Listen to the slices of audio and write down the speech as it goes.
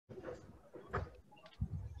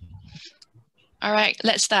All right,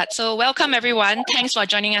 let's start. So welcome everyone. Thanks for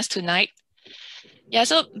joining us tonight. Yeah,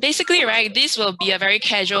 so basically, right, this will be a very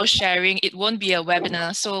casual sharing. It won't be a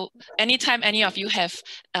webinar. So anytime any of you have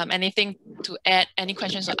anything to add, any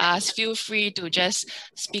questions to ask, feel free to just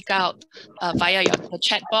speak out via the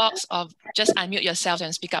chat box or just unmute yourself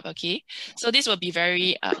and speak up, okay? So this will be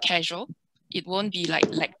very casual. It won't be like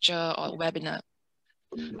lecture or webinar.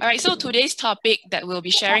 All right, so today's topic that we'll be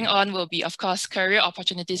sharing on will be, of course, career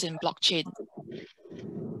opportunities in blockchain.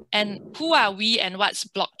 And who are we and what's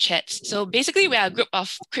Blockchats? So basically, we are a group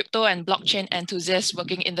of crypto and blockchain enthusiasts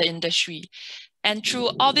working in the industry. And through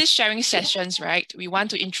all these sharing sessions, right, we want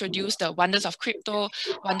to introduce the wonders of crypto,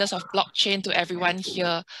 wonders of blockchain to everyone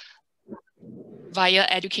here via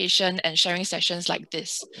education and sharing sessions like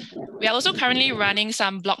this. We are also currently running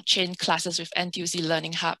some blockchain classes with NTUC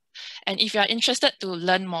Learning Hub. And if you are interested to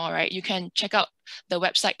learn more, right, you can check out the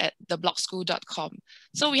website at theblockschool.com.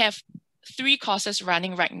 So we have 3 courses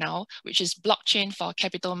running right now, which is blockchain for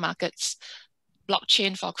capital markets,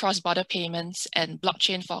 blockchain for cross-border payments, and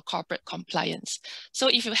blockchain for corporate compliance. So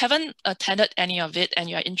if you haven't attended any of it and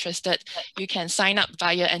you are interested, you can sign up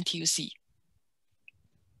via NTUC.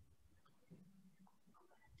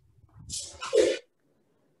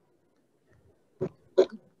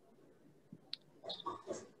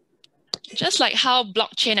 Just like how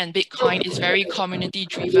blockchain and Bitcoin is very community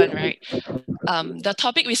driven, right? The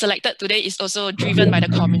topic we selected today is also driven by the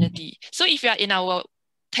community. So if you are in our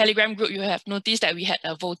Telegram group, you have noticed that we had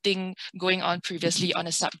a voting going on previously on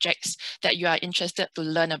the subjects that you are interested to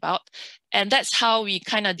learn about. And that's how we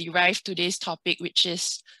kind of derive today's topic, which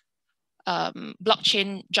is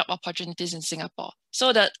blockchain job opportunities in Singapore.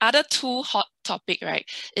 So the other 2 hot topic, right,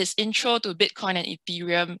 is intro to Bitcoin and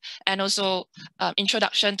Ethereum, and also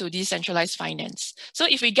introduction to decentralized finance. So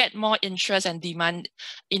if we get more interest and demand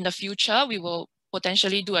in the future, we will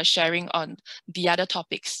potentially do a sharing on the other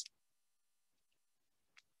topics.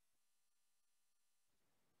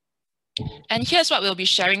 And here's what we'll be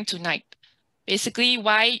sharing tonight. Basically,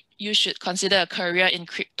 why you should consider a career in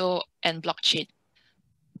crypto and blockchain.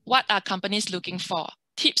 What are companies looking for?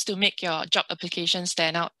 Tips to make your job application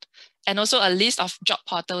stand out, and also a list of job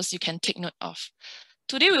portals you can take note of.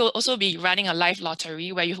 Today, we will also be running a live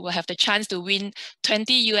lottery where you will have the chance to win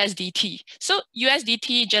 20 USDT. So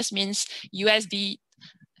USDT just means USD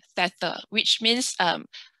Tether, which means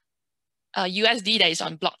USD that is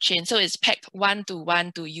on blockchain. So it's pegged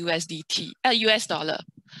 1-to-1 to USDT, US dollar.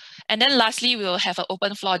 And then lastly, we will have an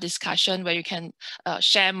open floor discussion where you can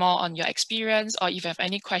share more on your experience, or if you have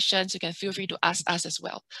any questions, you can feel free to ask us as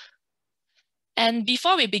well. And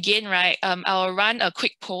before we begin, right, I'll run a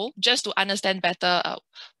quick poll just to understand better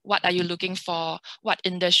what are you looking for, what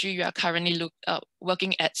industry you are currently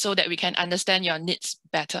working at, so that we can understand your needs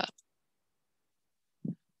better.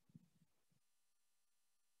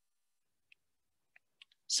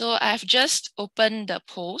 So I've just opened the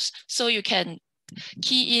polls, so you can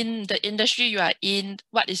key in the industry you are in,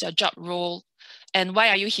 what is your job role, and why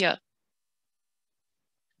are you here?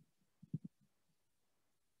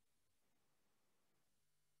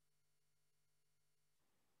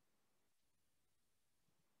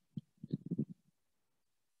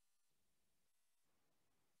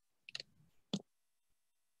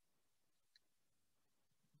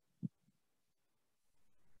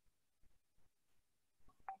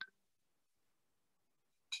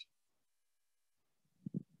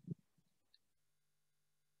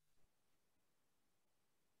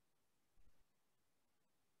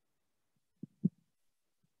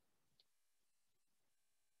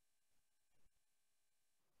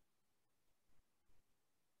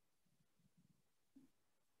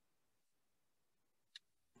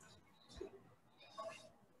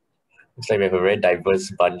 Looks like we have a very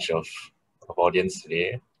diverse bunch of audience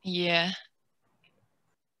today. Yeah.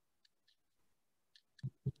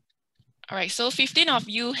 All right, so 15 of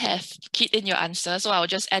you have keyed in your answer, so I'll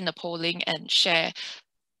just end the polling and share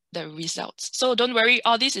the results. So don't worry,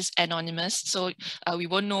 all this is anonymous, so we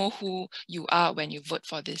won't know who you are when you vote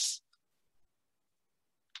for this.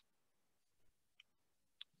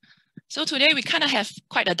 So today we kind of have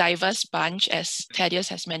quite a diverse bunch, as Thaddeus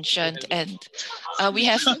has mentioned, and we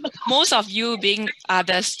have most of you being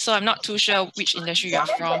others, so I'm not too sure which industry you're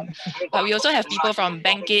from, but we also have people from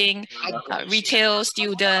banking, retail,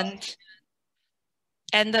 student,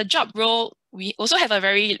 and the job role, we also have a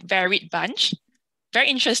very varied bunch. Very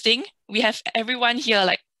interesting. We have everyone here,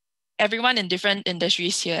 like everyone in different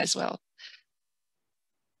industries here as well.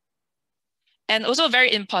 And also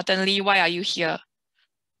very importantly, why are you here?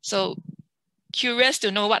 So curious to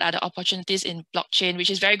know what are the opportunities in blockchain, which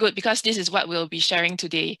is very good because this is what we'll be sharing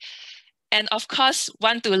today. and of course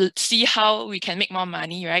want to see how we can make more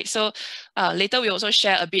money, right? So later we also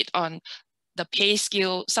share a bit on the pay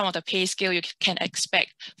scale, some of the pay scale you can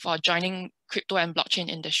expect for joining crypto and blockchain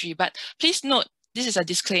industry. But please note, this is a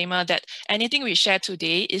disclaimer that anything we share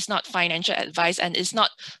today is not financial advice and is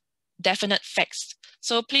not definite facts.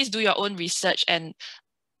 So please do your own research and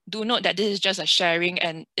do note that this is just a sharing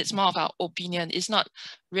and it's more of our opinion. It's not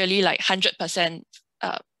really like 100%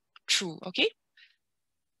 true, okay?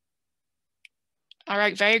 All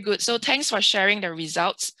right, very good. So thanks for sharing the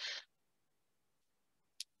results.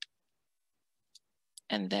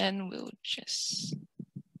 And then we'll just...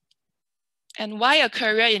 And why a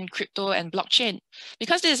career in crypto and blockchain?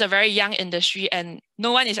 Because this is a very young industry and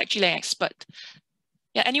no one is actually an expert.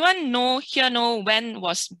 Yeah, anyone know when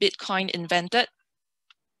was Bitcoin invented?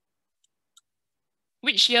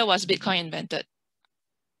 Which year was Bitcoin invented?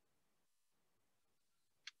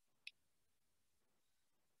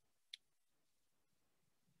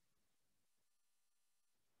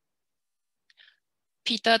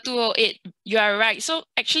 Peter, 208, you are right. So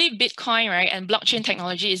actually Bitcoin, right, and blockchain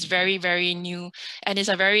technology is very, very new and it's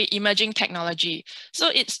a very emerging technology. So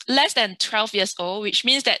it's less than 12 years old, which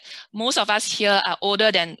means that most of us here are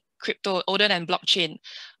older than crypto, older than blockchain,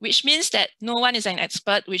 which means that no one is an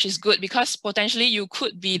expert, which is good because potentially you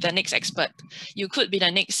could be the next expert. You could be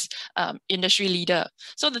the next industry leader.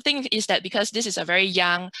 So the thing is that because this is a very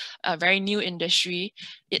young, very new industry,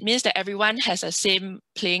 it means that everyone has a same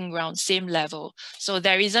playing ground, same level. So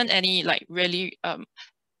there isn't any like really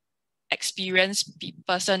experienced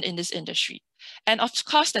person in this industry. And of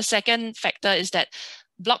course, the second factor is that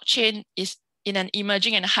blockchain is in an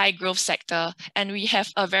emerging and high growth sector, and we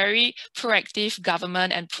have a very proactive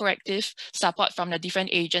government and proactive support from the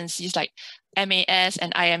different agencies like MAS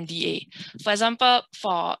and IMDA. For example,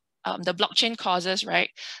 for the blockchain courses,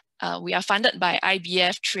 right, we are funded by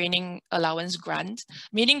IBF Training Allowance Grant,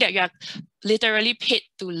 meaning that you are literally paid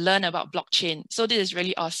to learn about blockchain. So this is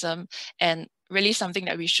really awesome and really something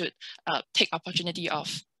that we should take opportunity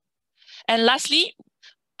of. And lastly,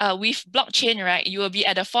 with blockchain, right, you will be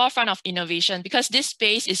at the forefront of innovation because this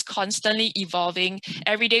space is constantly evolving.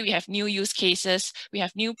 Every day we have new use cases, we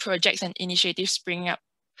have new projects and initiatives springing up.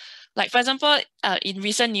 Like for example, in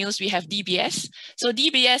recent news, we have DBS. So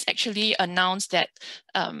DBS actually announced that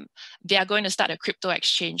they are going to start a crypto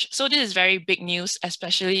exchange. So this is very big news,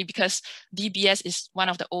 especially because DBS is one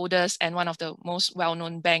of the oldest and one of the most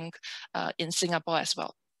well-known bank in Singapore as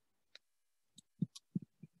well.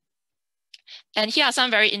 And here are some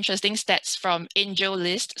very interesting stats from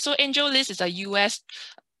AngelList. So AngelList is a US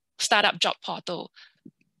startup job portal.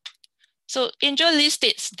 So AngelList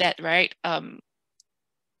states that, right,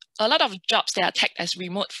 a lot of jobs that are tagged as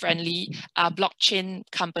remote friendly are by blockchain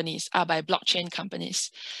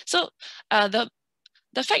companies. So the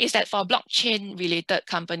fact is that for a blockchain related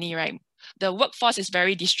company, right, the workforce is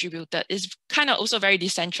very distributed. It's kind of also very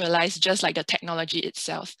decentralized, just like the technology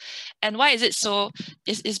itself. And why is it so?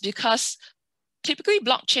 Is because typically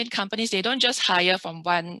blockchain companies, they don't just hire from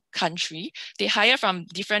one country, they hire from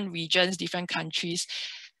different regions, different countries.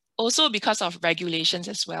 Also because of regulations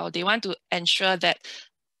as well. They want to ensure that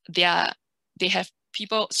they have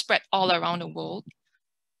people spread all around the world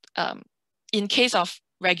in case of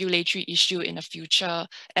regulatory issue in the future.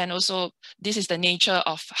 And also this is the nature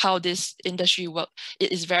of how this industry works.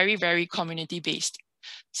 It is very, very community based.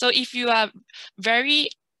 So if you are very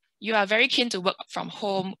keen to work from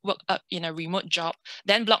home, work up in a remote job,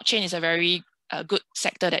 then blockchain is a very good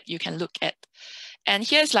sector that you can look at. And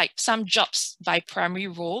here's like some jobs by primary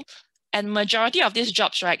role. And majority of these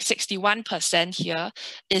jobs, right, 61% here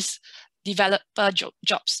is developer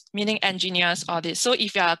jobs, meaning engineers or this. So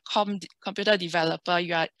if you are a computer developer,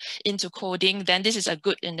 you are into coding, then this is a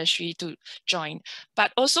good industry to join.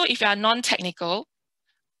 But also if you are non-technical,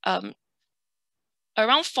 around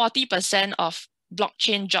 40% of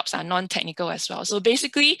blockchain jobs are non-technical as well. So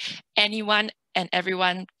basically anyone and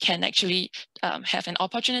everyone can actually have an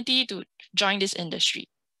opportunity to join this industry.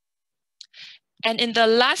 And in the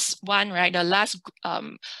last one, right, the last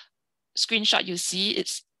screenshot you see,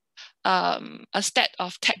 it's a stat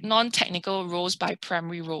of non-technical roles by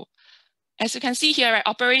primary role. As you can see here, right,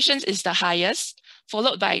 operations is the highest,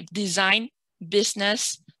 followed by design,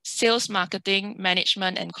 business, sales, marketing,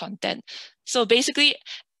 management, and content. So basically,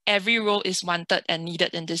 every role is wanted and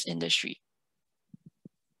needed in this industry.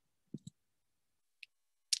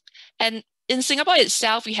 And in Singapore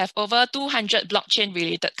itself, we have over 200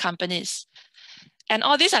 blockchain-related companies. And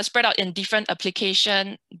all these are spread out in different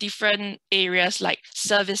application, different areas like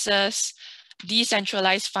services,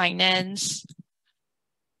 decentralized finance,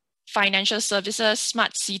 financial services,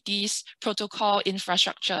 smart cities, protocol,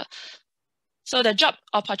 infrastructure. So the job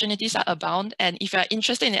opportunities are abound, and if you're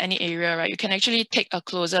interested in any area, right, you can actually take a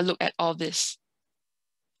closer look at all this.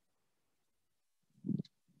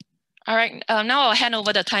 All right, now I'll hand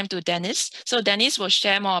over the time to Dennis. So Dennis will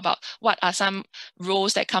share more about what are some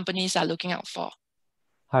roles that companies are looking out for.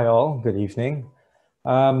 Hi all, good evening.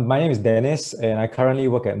 My name is Dennis and I currently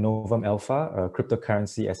work at Novum Alpha, a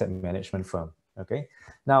cryptocurrency asset management firm. Okay.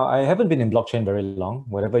 Now I haven't been in blockchain very long.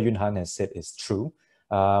 Whatever Yun Han has said is true.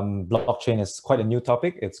 Blockchain is quite a new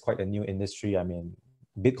topic. It's quite a new industry. I mean,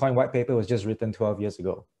 Bitcoin white paper was just written 12 years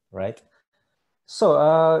ago, right?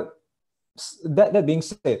 So that being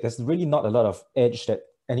said, there's really not a lot of edge that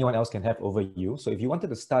anyone else can have over you. So if you wanted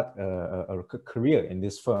to start a career in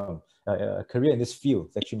this firm, a career in this field,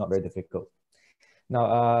 it's actually not very difficult.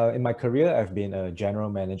 Now, in my career, I've been a general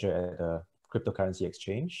manager at a cryptocurrency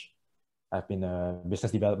exchange. I've been a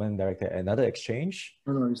business development director at another exchange.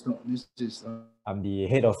 No, it's not. This is. I'm the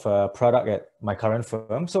head of product at my current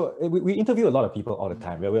firm. So we interview a lot of people all the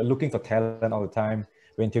time. We're looking for talent all the time.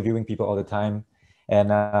 We're interviewing people all the time. And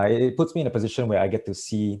it puts me in a position where I get to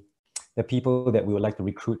see the people that we would like to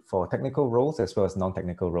recruit for technical roles as well as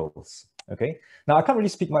non-technical roles. Okay. Now I can't really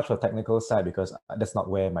speak much for the technical side because that's not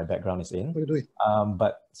where my background is in. What are you doing?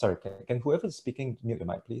 But sorry, can whoever's speaking mute your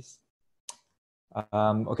mic, please?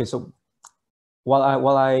 Okay, so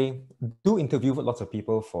while I do interview lots of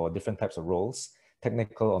people for different types of roles,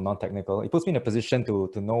 technical or non-technical, it puts me in a position to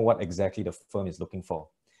know what exactly the firm is looking for.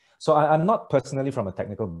 So I'm not personally from a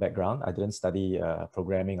technical background. I didn't study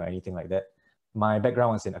programming or anything like that. My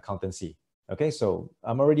background was in accountancy. Okay, so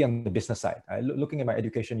I'm already on the business side. Looking at my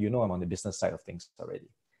education, you know I'm on the business side of things already.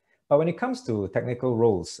 But when it comes to technical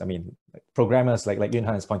roles, I mean, like programmers, like Yun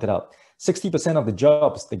Han has pointed out, 60% of the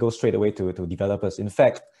jobs, they go straight away to developers. In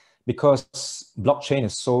fact, because blockchain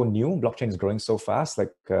is so new, blockchain is growing so fast,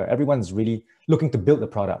 like everyone's really looking to build a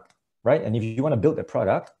product, right? And if you want to build a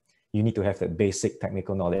product, you need to have that basic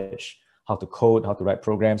technical knowledge, how to code, how to write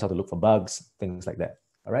programs, how to look for bugs, things like that,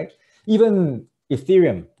 all right? Even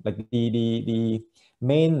Ethereum, like the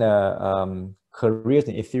main careers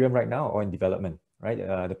in Ethereum right now are in development, right?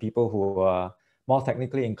 The people who are more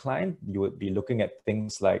technically inclined, you would be looking at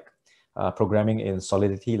things like programming in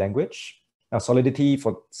Solidity language. Now, Solidity,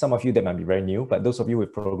 for some of you, that might be very new, but those of you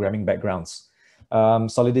with programming backgrounds,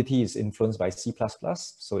 Solidity is influenced by C++.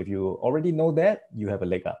 So if you already know that, you have a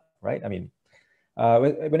leg up, right? I mean,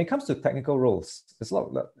 when it comes to technical roles,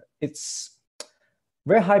 it's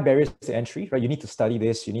very high barriers to entry, right? You need to study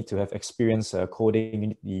this. You need to have experience coding. You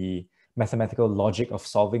need the mathematical logic of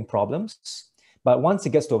solving problems. But once it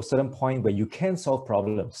gets to a certain point where you can solve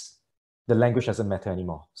problems, the language doesn't matter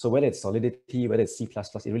anymore. So whether it's Solidity, whether it's C++,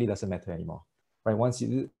 it really doesn't matter anymore, right?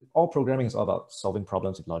 All programming is all about solving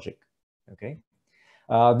problems with logic, okay?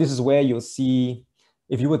 This is where you'll see,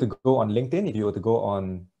 if you were to go on LinkedIn, if you were to go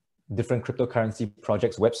on different cryptocurrency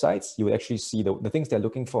projects websites, you would actually see the things they're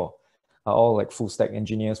looking for are all like full stack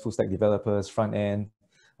engineers, full stack developers, front end,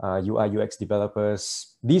 UI, UX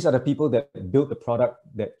developers. These are the people that build the product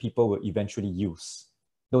that people will eventually use.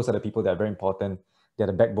 Those are the people that are very important. They're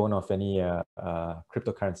the backbone of any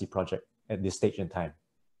cryptocurrency project at this stage in time.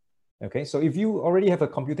 Okay, so if you already have a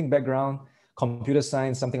computing background, computer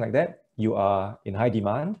science, something like that, you are in high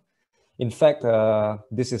demand. In fact,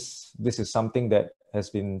 this is something that has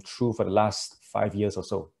been true for the last 5 years or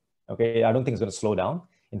so. Okay, I don't think it's going to slow down.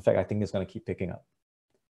 In fact, I think it's going to keep picking up.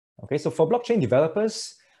 Okay, so for blockchain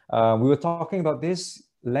developers, we were talking about this.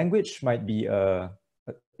 Language might be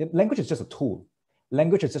language is just a tool.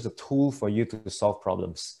 Language is just a tool for you to solve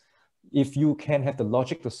problems. If you can have the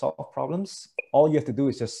logic to solve problems, all you have to do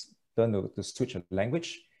is just learn to switch a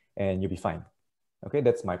language and you'll be fine. Okay,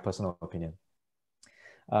 that's my personal opinion.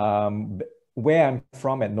 Where I'm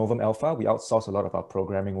from at Novum Alpha, we outsource a lot of our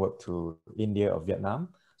programming work to India or Vietnam.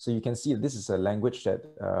 So you can see this is a language that,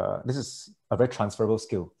 this is a very transferable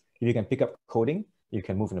skill. If you can pick up coding, you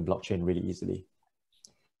can move in the blockchain really easily.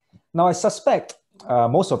 Now, I suspect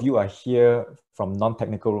most of you are here from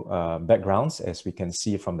non-technical backgrounds, as we can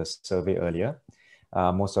see from the survey earlier.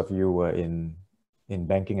 Most of you were in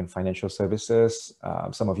banking and financial services,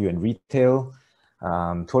 some of you in retail,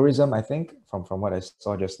 tourism, I think, from what I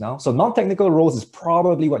saw just now. So non-technical roles is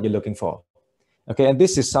probably what you're looking for. Okay, and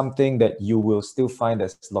this is something that you will still find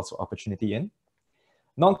there's lots of opportunity in.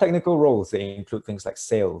 Non-technical roles, they include things like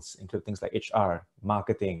sales, include things like HR,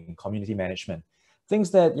 marketing, community management. Things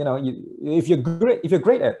that, you know, if you're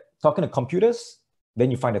great at talking to computers, then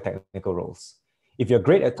you find the technical roles. If you're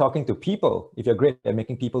great at talking to people, if you're great at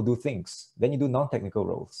making people do things, then you do non-technical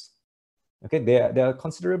roles. Okay, there are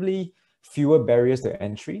considerably fewer barriers to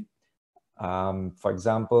entry. For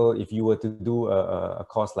example, if you were to do a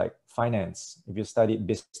course like finance, if you studied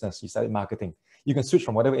business, you studied marketing, you can switch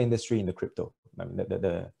from whatever industry into crypto. I mean,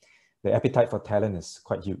 the appetite for talent is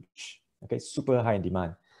quite huge. Okay, super high in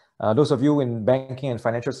demand. Those of you in banking and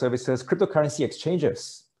financial services, cryptocurrency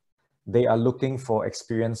exchanges, they are looking for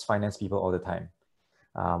experienced finance people all the time.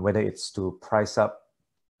 Whether it's to price up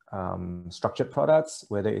structured products,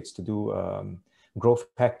 whether it's to do growth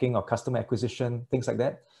hacking or customer acquisition, things like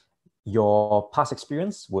that, your past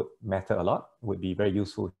experience would matter a lot, would be very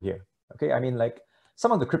useful here. Okay, I mean, like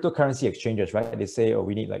some of the cryptocurrency exchanges, right? They say, oh,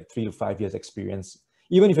 we need like 3 to 5 years experience.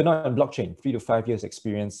 Even if you're not on blockchain, 3 to 5 years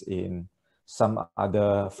experience in some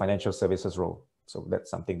other financial services role. So that's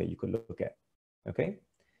something that you could look at. Okay.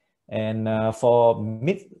 And for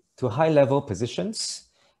mid to high level positions,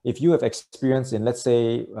 if you have experience in, let's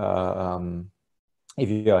say, if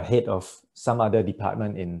you're head of some other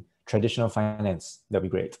department in traditional finance, that'd be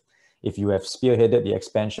great. If you have spearheaded the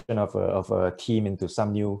expansion of a team into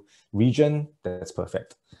some new region, that's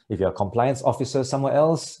perfect. If you're a compliance officer somewhere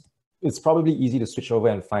else, it's probably easy to switch over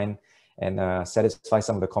and find and satisfy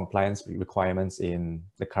some of the compliance requirements in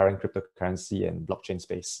the current cryptocurrency and blockchain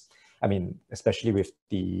space. I mean, especially with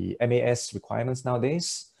the MAS requirements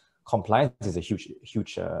nowadays, compliance is a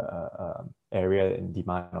huge area in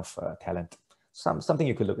demand of talent. Something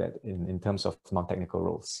you could look at in terms of non-technical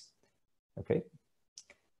roles. Okay.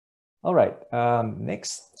 All right.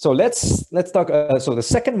 Next, so let's talk. So the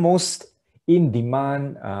second most in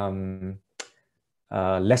demand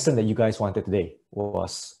lesson that you guys wanted today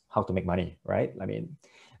was how to make money, right? I mean,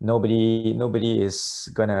 nobody's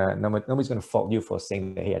gonna fault you for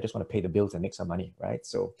saying that, hey, I just want to pay the bills and make some money, right?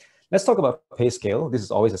 So let's talk about pay scale. This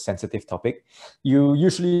is always a sensitive topic. You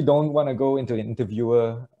usually don't want to go into an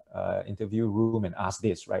interview room and ask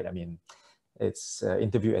this, right? I mean, it's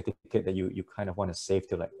interview etiquette that you kind of want to save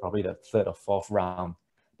to like probably the 3rd or 4th round.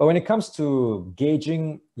 But when it comes to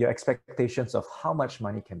gauging your expectations of how much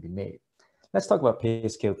money can be made, let's talk about pay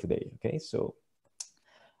scale today. Okay, so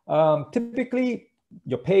typically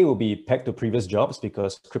your pay will be pegged to previous jobs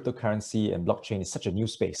because cryptocurrency and blockchain is such a new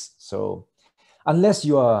space. So unless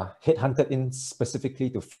you are headhunted in specifically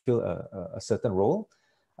to fill a certain role,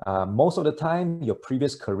 most of the time your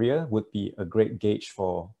previous career would be a great gauge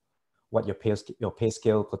for what your pay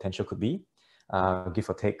scale potential could be. Give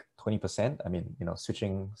or take 20%. I mean, you know,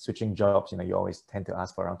 switching jobs, you know, you always tend to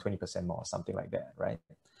ask for around 20% more, something like that, right?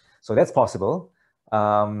 So that's possible.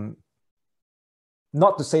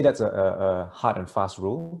 Not to say that's a hard and fast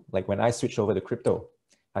rule. Like when I switched over to crypto,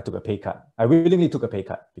 I took a pay cut. I willingly took a pay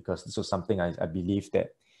cut because this was something I believed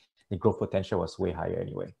that the growth potential was way higher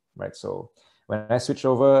anyway, right? So when I switched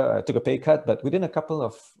over, I took a pay cut, but within a couple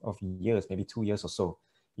of years, maybe 2 years or so,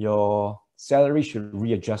 your salary should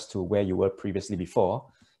readjust to where you were previously before,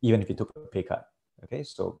 even if you took a pay cut. Okay,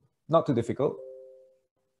 so not too difficult,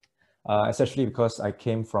 especially because I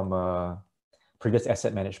came from a previous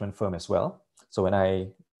asset management firm as well. So when I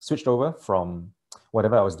switched over from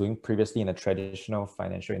whatever I was doing previously in a traditional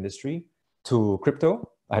financial industry to crypto,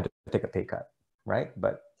 I had to take a pay cut, right?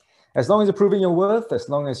 But as long as you're proving your worth, as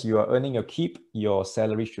long as you are earning your keep, your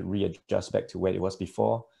salary should readjust back to where it was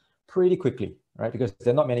before pretty quickly, right? Because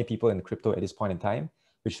there are not many people in crypto at this point in time,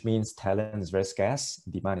 which means talent is very scarce,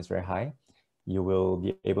 demand is very high. You will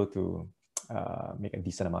be able to make a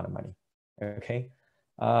decent amount of money, okay?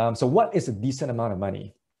 So what is a decent amount of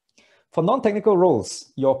money? For non-technical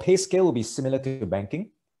roles, your pay scale will be similar to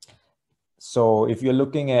banking. So if you're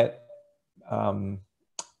looking at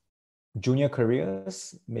junior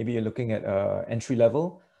careers, maybe you're looking at entry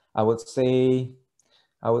level, I would say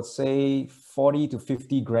 40 to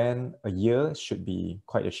 50 grand a year should be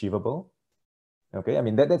quite achievable. Okay, I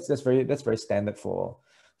mean that's very standard for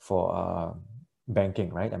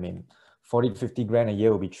banking, right? I mean 40 to 50 grand a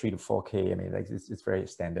year will be 3 to 4K. I mean, like it's very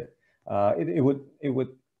standard. It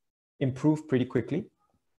would improve pretty quickly.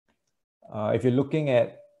 If you're looking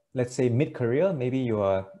at, let's say, mid-career, maybe you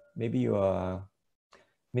are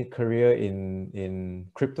mid-career in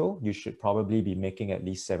crypto, you should probably be making at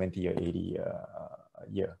least 70 or 80 a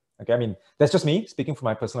year. Okay, I mean, that's just me speaking from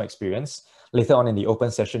my personal experience. Later on in the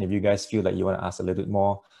open session, if you guys feel like you want to ask a little bit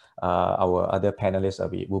more, our other panelists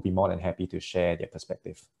will be more than happy to share their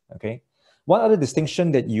perspective. Okay. One other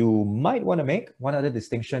distinction that you might want to make,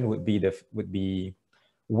 would be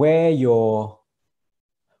where your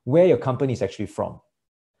company is actually from.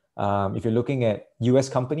 If you're looking at US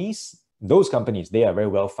companies, those companies, they are very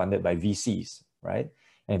well funded by VCs, right?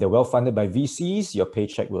 And if they're well funded by VCs, your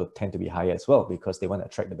paycheck will tend to be higher as well because they want to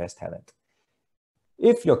attract the best talent.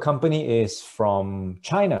 If your company is from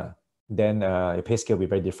China, then your pay scale will be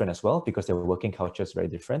very different as well because their working culture is very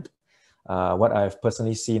different. what I've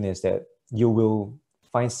personally seen is that you will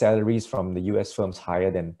find salaries from the US firms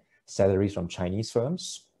higher than salaries from Chinese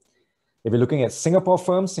firms. If you're looking at Singapore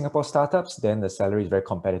firms, Singapore startups, then the salary is very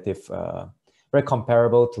competitive, very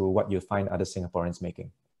comparable to what you find other Singaporeans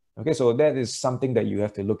making. Okay, so that is something that you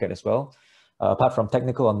have to look at as well. Apart from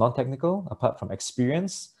technical or non-technical, apart from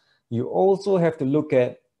experience, you also have to look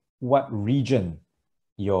at what region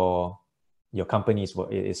your company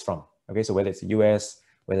is from. Okay, so whether it's the US,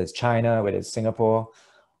 whether it's China, whether it's Singapore,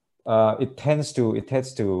 it tends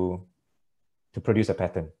to produce a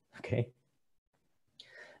pattern. Okay.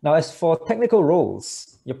 Now, as for technical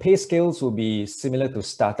roles, your pay scales will be similar to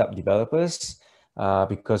startup developers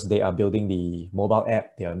because they are building the mobile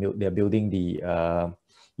app, they're building the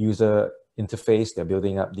user interface, they're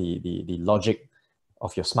building up the logic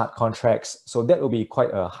of your smart contracts. So that will be quite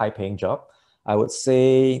a high-paying job. I would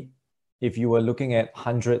say if you were looking at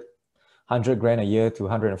 100 grand a year to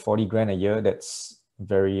 140 grand a year, that's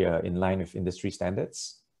very in line with industry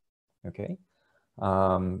standards. Okay.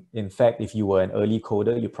 In fact, if you were an early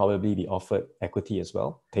coder, you'd probably be offered equity as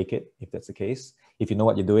well. Take it if that's the case. If you know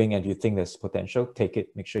what you're doing and you think there's potential, take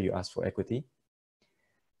it. Make sure you ask for equity.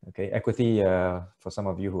 Okay, equity, for some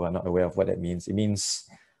of you who are not aware of what that means, it means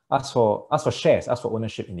ask for shares, ask for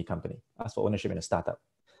ownership in the company, ask for ownership in a startup.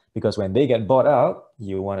 Because when they get bought out,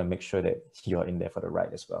 you want to make sure that you're in there for the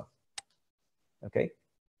ride as well. Okay.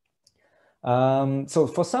 So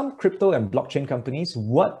for some crypto and blockchain companies,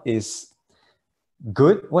 what is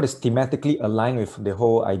good, what is thematically aligned with the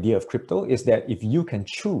whole idea of crypto is that if you can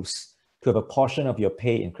choose to have a portion of your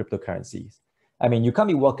pay in cryptocurrencies. I mean, you can't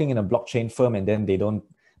be working in a blockchain firm and then they don't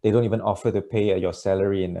even offer to pay your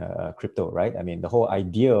salary in crypto, right? I mean, the whole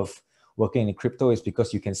idea of working in crypto is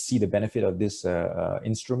because you can see the benefit of this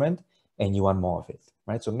instrument and you want more of it,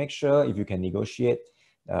 right? So make sure if you can negotiate,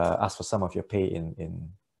 ask for some of your pay in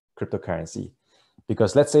cryptocurrency.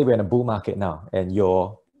 Because let's say we're in a bull market now and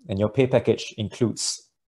your pay package includes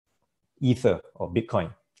Ether or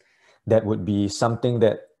Bitcoin. That would be something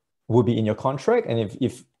that would be in your contract. And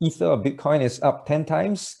if Ether or Bitcoin is up 10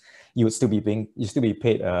 times, you would still be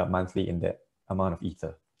paid monthly in that amount of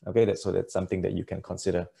Ether. Okay, so that's something that you can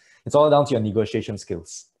consider. It's all down to your negotiation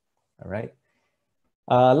skills. All right.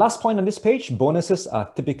 Last point on this page, bonuses are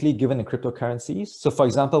typically given in cryptocurrencies. So for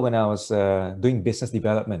example, when I was doing business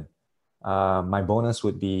development, my bonus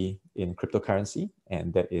would be in cryptocurrency,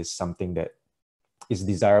 and that is something that is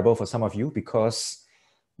desirable for some of you because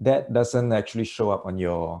that doesn't actually show up on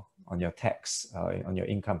your tax, on your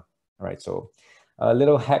income. All right, so a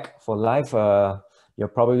little hack for life, you're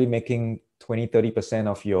probably making 20-30%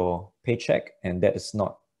 of your paycheck, and that is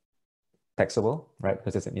not taxable, right?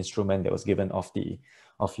 Because it's an instrument that was given off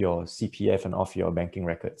your CPF and off your banking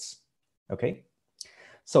records. Okay,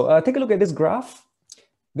 so take a look at this graph.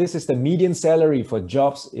 This is the median salary for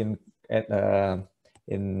jobs in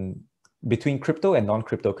between crypto and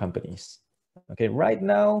non-crypto companies. Okay, right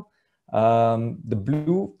now, the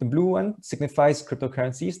blue one signifies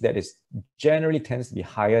cryptocurrencies. That is generally tends to be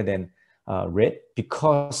higher than red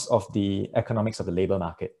because of the economics of the labor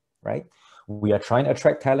market, right? We are trying to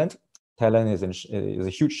attract talent. Talent is a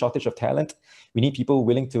huge shortage of talent. We need people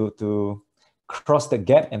willing to cross the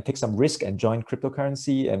gap and take some risk and join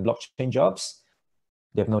cryptocurrency and blockchain jobs.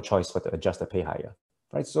 They have no choice but to adjust the pay higher,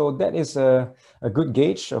 right? So that is a good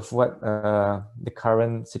gauge of what the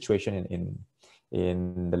current situation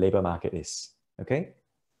in the labor market is, okay?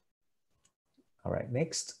 All right,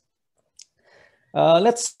 next.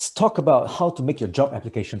 Let's talk about how to make your job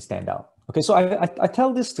application stand out. Okay, so I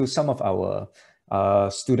tell this to some of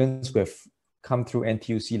our students who have come through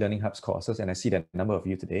NTUC Learning Hub's courses, and I see that a number of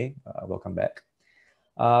you today. Welcome back.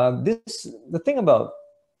 The thing about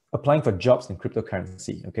applying for jobs in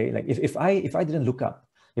cryptocurrency, okay? Like if I didn't look up,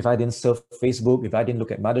 if I didn't surf Facebook, if I didn't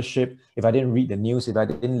look at Mothership, if I didn't read the news, if I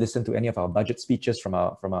didn't listen to any of our budget speeches from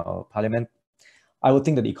our parliament, I would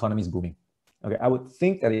think that the economy is booming. Okay, I would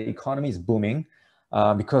think that the economy is booming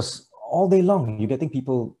because all day long you're getting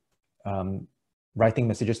people writing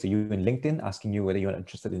messages to you in LinkedIn asking you whether you're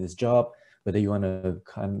interested in this job, whether you want to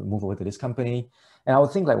move over to this company. And I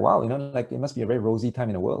would think like, wow, like it must be a very rosy time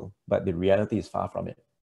in the world, but the reality is far from it.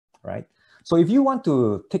 Right? So if you want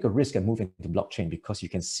to take a risk and move into blockchain because you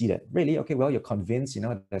can see that really, okay, well, you're convinced,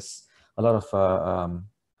 there's a lot of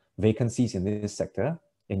vacancies in this sector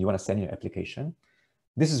and you want to send in your application,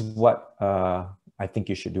 this is what I think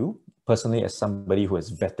you should do. Personally, as somebody who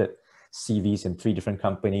has vetted CVs in 3 different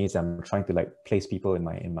companies, I'm trying to like place people in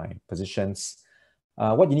my positions.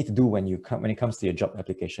 What you need to do when it comes to your job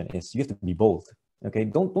application is you have to be bold. Okay,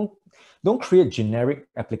 don't create generic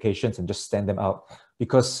applications and just send them out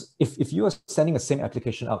Because if you are sending the same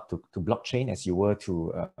application out to blockchain as you were to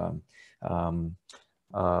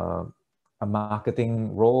a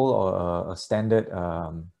marketing role or a standard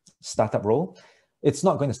startup role, it's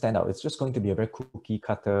not going to stand out. It's just going to be a very cookie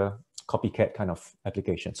cutter, copycat kind of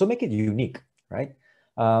application. So make it unique, right?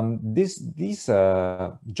 These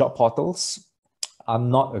job portals are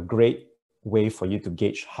not a great way for you to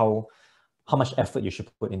gauge how much effort you should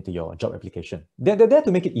put into your job application. They're there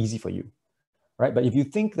to make it easy for you, right? But if you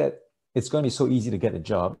think that it's going to be so easy to get a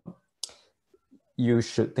job, you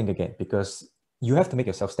should think again, because you have to make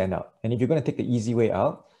yourself stand out. And if you're going to take the easy way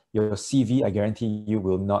out, your CV, I guarantee you,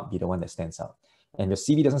 will not be the one that stands out. And your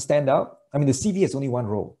CV doesn't stand out. I mean, the CV has only one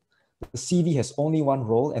role. The CV has only one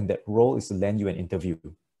role, and that role is to land you an interview.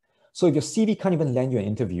 So if your CV can't even land you an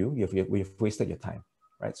interview, you've wasted your time,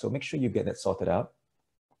 right? So make sure you get that sorted out.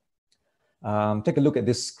 Take a look at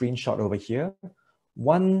this screenshot over here.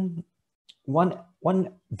 One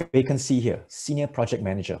vacancy here, senior project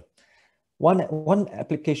manager. One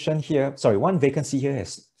vacancy here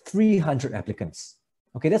has 300 applicants.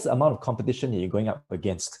 Okay, that's the amount of competition that you're going up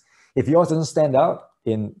against. If yours doesn't stand out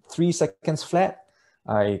in 3 seconds flat,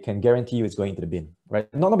 I can guarantee you it's going to the bin,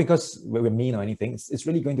 right? Not because we're mean or anything. It's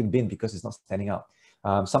really going to the bin because it's not standing out.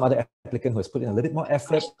 Some other applicant who has put in a little bit more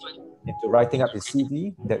effort into writing up his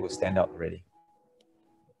CV, that will stand out already.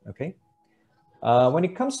 Okay. When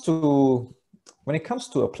it comes to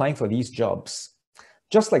applying for these jobs,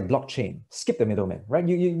 just like blockchain, skip the middleman, right?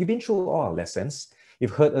 You've been through all our lessons.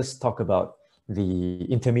 You've heard us talk about the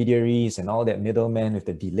intermediaries and all that middlemen with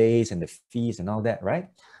the delays and the fees and all that, right?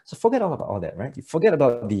 So forget all about all that, right? You forget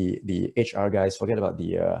about the HR guys, forget about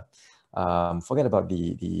the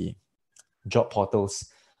job portals.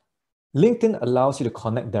 LinkedIn allows you to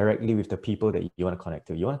connect directly with the people that you want to connect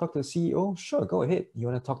to. You want to talk to the CEO? Sure, go ahead. You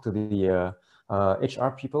want to talk to the HR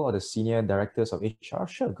people or the senior directors of HR?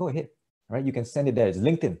 Sure, go ahead. Right? You can send it there. It's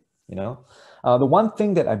LinkedIn. You know, the one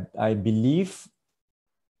thing that I believe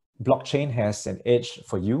blockchain has an edge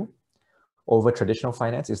for you over traditional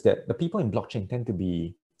finance is that the people in blockchain tend to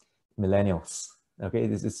be millennials. Okay,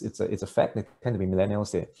 it's a fact. They tend to be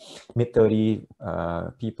millennials. They're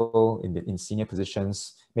mid-30 people in senior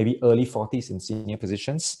positions, maybe early 40s in senior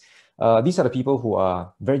positions. These are the people who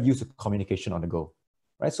are very used to communication on the go,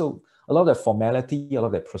 right? So a lot of that formality, a lot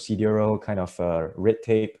of that procedural kind of red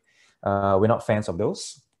tape, we're not fans of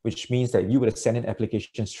those, which means that you would send in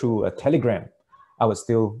applications through a Telegram, I would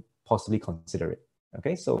still possibly consider it.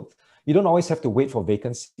 Okay, so you don't always have to wait for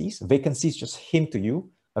vacancies. Vacancies just hint to you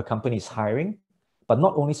a company is hiring, but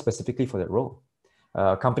not only specifically for that role.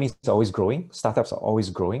 Companies are always growing. Startups are always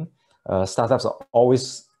growing. Startups are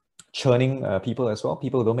always churning people as well.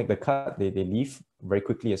 People don't make the cut. They leave very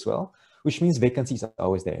quickly as well, which means vacancies are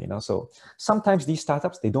always there, you know? So sometimes these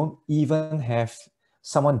startups, they don't even have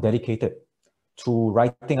someone dedicated to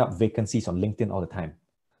writing up vacancies on LinkedIn all the time.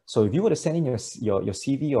 So if you were to send in your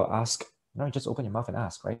CV or ask, you know, just open your mouth and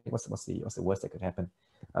ask, right? What's the worst that could happen?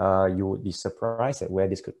 You would be surprised at where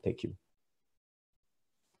this could take you.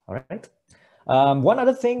 All right. One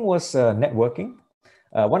other thing was networking.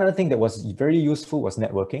 One other thing that was very useful was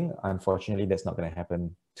networking. Unfortunately, that's not going to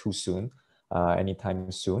happen too soon,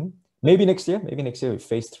 anytime soon. Maybe next year with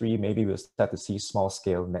phase 3, maybe we'll start to see small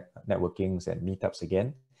scale networkings and meetups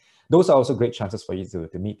again. Those are also great chances for you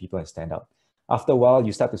to meet people and stand out. After a while,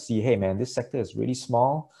 you start to see, hey man, this sector is really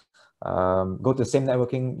small. Go to the same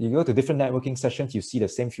networking, you go to different networking sessions, you see the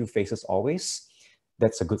same few faces always.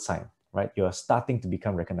 That's a good sign, right? You're starting to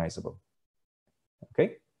become recognizable.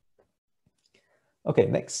 Okay. Okay,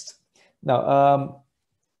 next. Now,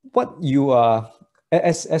 what you are,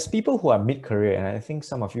 as people who are mid-career, and I think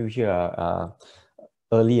some of you here are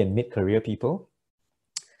early and mid-career people,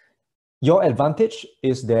 your advantage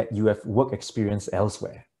is that you have work experience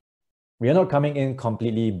elsewhere. You're not coming in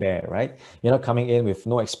completely bare, right? You're not coming in with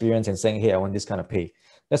no experience and saying, hey, I want this kind of pay.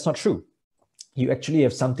 That's not true. You actually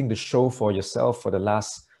have something to show for yourself for the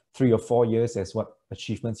last 3 or 4 years as what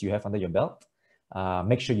achievements you have under your belt.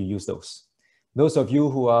 Make sure you use those. Those of you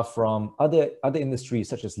who are from other industries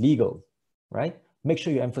such as legal, right? Make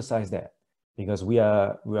sure you emphasize that, because we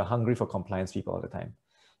are hungry for compliance people all the time.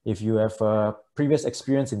 If you have previous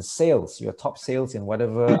experience in sales, you're top sales in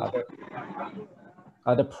whatever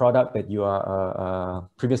other product that you are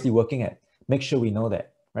previously working at, make sure we know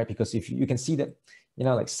that, right? Because if you can see that, you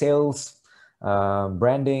know, like sales,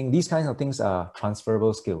 branding, these kinds of things are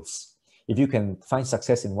transferable skills. If you can find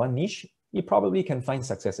success in one niche, you probably can find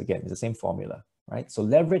success again. It's the same formula, right? So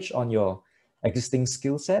leverage on your existing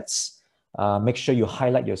skill sets. Make sure you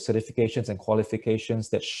highlight your certifications and qualifications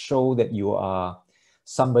that show that you are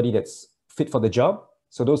somebody that's fit for the job,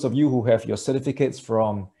 So those of you who have your certificates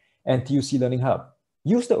from NTUC Learning Hub,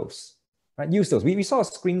 use those, right? Use those. We saw a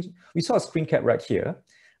screen cap right here.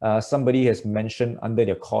 Somebody has mentioned under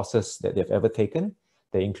their courses that they've ever taken,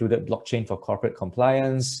 they included blockchain for corporate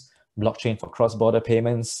compliance, blockchain for cross-border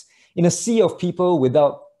payments, in a sea of people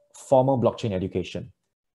without formal blockchain education.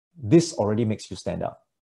 This already makes you stand out,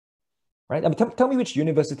 right? I mean, tell me which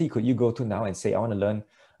university could you go to now and say, I want to learn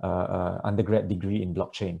undergrad degree in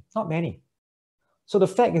blockchain? Not many. So the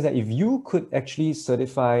fact is that if you could actually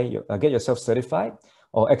get yourself certified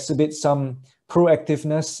or exhibit some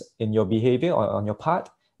proactiveness in your behavior or on your part,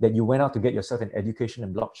 that you went out to get yourself an education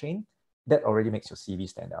in blockchain, that already makes your CV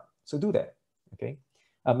stand out. So do that, okay?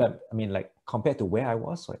 I mean, like compared to where I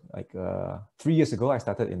was, like 3 years ago, I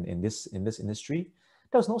started in this industry.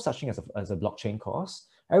 There was no such thing as a blockchain course.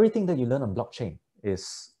 Everything that you learn on blockchain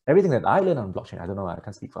is, everything that I learned on blockchain, I don't know, I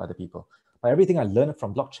can't speak for other people, but everything I learned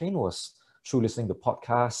from blockchain was through listening to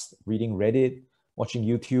podcasts, reading Reddit, watching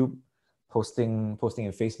YouTube, posting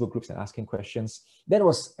in Facebook groups and asking questions. That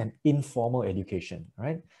was an informal education,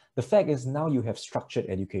 right? The fact is now you have structured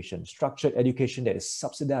education that is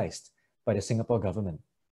subsidized by the Singapore government.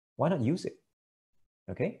 Why not use it?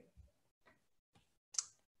 Okay.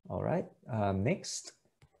 All right, next.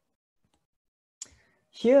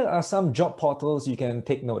 Here are some job portals you can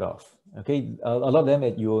take note of. Okay, a lot of them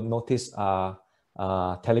that you'll notice are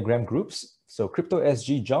Telegram groups. So Crypto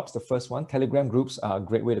SG Jobs, the first one. Telegram groups are a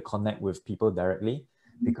great way to connect with people directly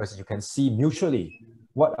because you can see mutually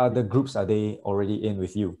what other groups are they already in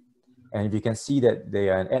with you. And if you can see that they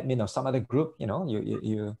are an admin of some other group, you know,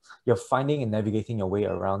 you're finding and navigating your way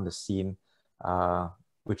around the scene,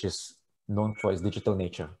 which is known for its digital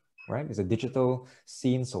nature, right? It's a digital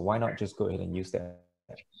scene, so why not just go ahead and use that?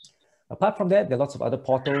 Apart from that, there are lots of other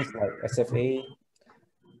portals like SFA,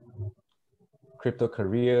 crypto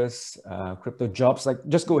careers, crypto jobs, like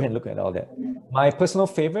just go ahead and look at all that. My personal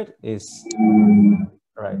favorite is, all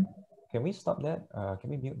right, can we stop that? Can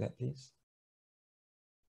we mute that, please?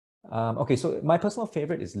 Okay, so my personal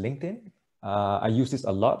favorite is LinkedIn. I use this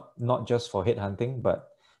a lot, not just for headhunting, but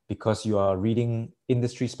because you are reading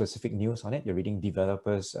industry-specific news on it, you're reading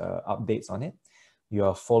developers' updates on it, you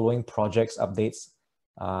are following projects updates,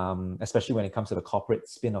 especially when it comes to the corporate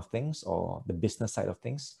spin of things or the business side of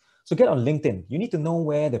things. So get on LinkedIn. You need to know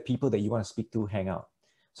where the people that you want to speak to hang out.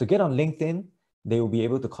 So get on LinkedIn. They will be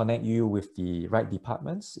able to connect you with the right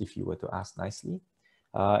departments if you were to ask nicely.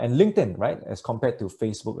 And LinkedIn, right, as compared to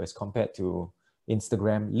Facebook, as compared to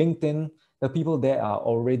Instagram, LinkedIn, the people there are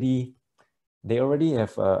already, they already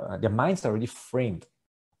have, their minds are already framed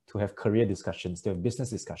to have career discussions, to have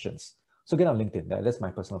business discussions. So get on LinkedIn. That's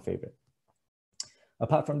my personal favorite.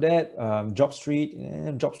 Apart from that,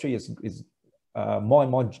 JobStreet is more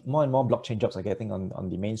and more blockchain jobs are getting on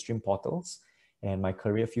the mainstream portals, and my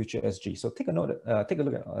Career Future SG. So take a look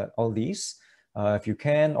at all these. If you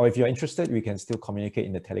can, or if you're interested, we can still communicate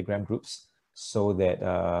in the Telegram groups so that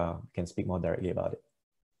we can speak more directly about it.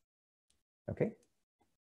 Okay.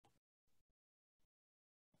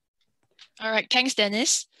 All right, thanks,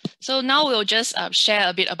 Dennis. So now we'll just share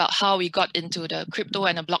a bit about how we got into the crypto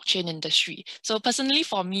and the blockchain industry. So personally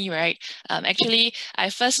for me, right, actually, I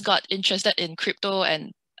first got interested in crypto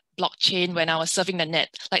and blockchain when I was surfing the net.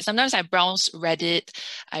 Like sometimes I browse Reddit,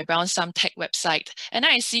 I browse some tech website, and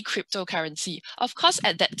I see cryptocurrency. Of course,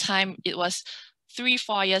 at that time, it was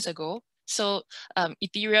 3-4 years ago. So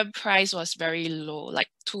Ethereum price was very low, like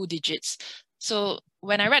 2 digits. So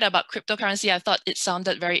when I read about cryptocurrency, I thought it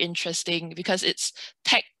sounded very interesting because it's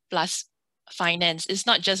tech plus finance. It's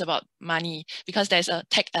not just about money because there's a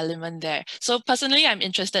tech element there. So personally, I'm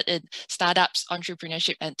interested in startups,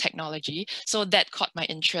 entrepreneurship, and technology. So that caught my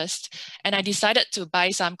interest. And I decided to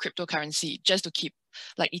buy some cryptocurrency just to keep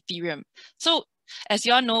like Ethereum. So as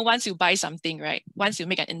you all know, once you buy something, right, once you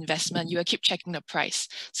make an investment, you will keep checking the price.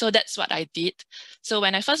 So that's what I did. So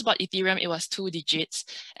when I first bought Ethereum, it was 2 digits.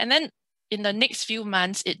 And then in the next few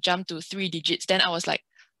months, it jumped to 3 digits. Then I was like,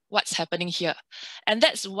 what's happening here? And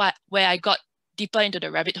that's where I got deeper into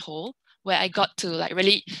the rabbit hole, where I got to like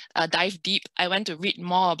really dive deep. I went to read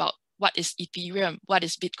more about what is Ethereum, what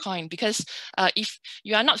is Bitcoin, because if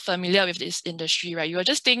you are not familiar with this industry, right, you will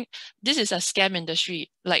just think this is a scam industry.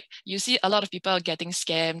 Like you see a lot of people getting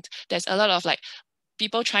scammed. There's a lot of like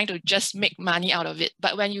people trying to just make money out of it.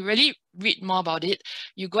 But when you really read more about it,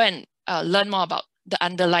 you go and learn more about the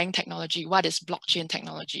underlying technology. What is blockchain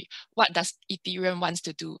technology? What does Ethereum wants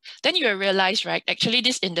to do? Then you will realize, right, actually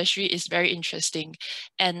this industry is very interesting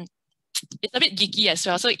and it's a bit geeky as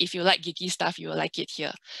well. So if you like geeky stuff, you will like it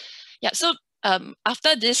here. Yeah, so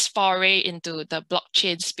after this foray into the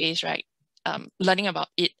blockchain space, right, learning about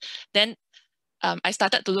it, then I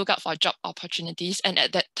started to look out for job opportunities. And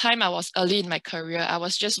at that time, I was early in my career. I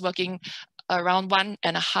was just working around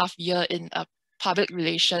 1.5 years in a public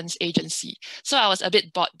relations agency. So I was a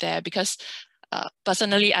bit bored there because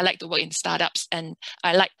personally, I like to work in startups and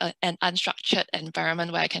I like an unstructured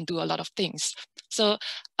environment where I can do a lot of things. So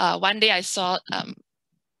one day I saw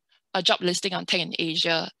a job listing on Tech in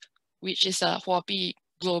Asia, which is a Huobi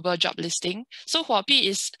global job listing. So Huobi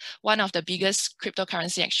is one of the biggest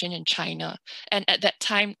cryptocurrency exchange in China. And at that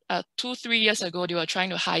time, 2-3 years ago, they were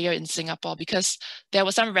trying to hire in Singapore because there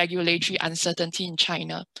was some regulatory uncertainty in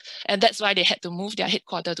China. And that's why they had to move their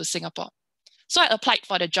headquarters to Singapore. So I applied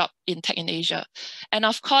for the job in Tech in Asia. And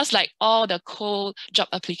of course, like all the cold job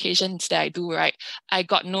applications that I do, right, I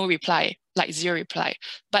got no reply, like 0 reply.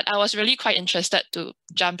 But I was really quite interested to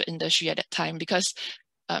jump industry at that time because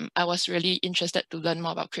I was really interested to learn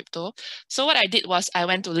more about crypto. So what I did was I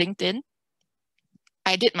went to LinkedIn.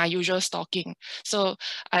 I did my usual stalking. So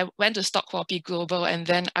I went to Stock Huobi Global and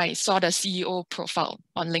then I saw the CEO profile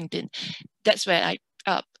on LinkedIn. That's where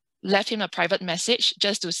I left him a private message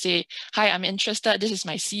just to say, hi, I'm interested. This is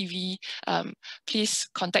my CV. Please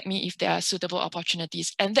contact me if there are suitable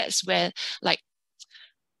opportunities. And that's where like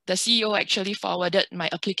the CEO actually forwarded my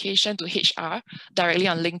application to HR directly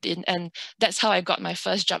on LinkedIn. And that's how I got my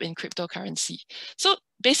first job in cryptocurrency. So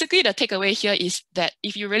basically the takeaway here is that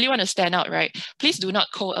if you really want to stand out, right, please do not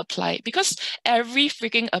co-apply because every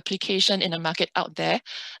freaking application in the market out there,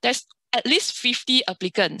 there's at least 50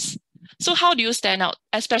 applicants. So how do you stand out,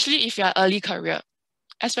 especially if you're early career?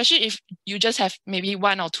 Especially if you just have maybe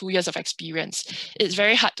 1 or 2 years of experience, it's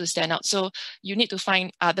very hard to stand out. So you need to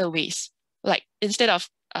find other ways. Like instead of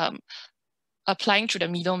applying through the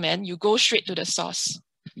middleman, you go straight to the source.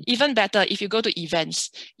 Even better, if you go to events,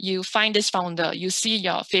 you find this founder, you see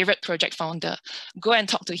your favorite project founder, go and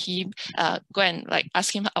talk to him, go and like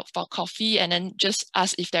ask him out for coffee and then just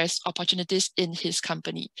ask if there's opportunities in his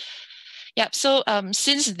company. Yeah, so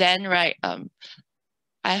since then, right, I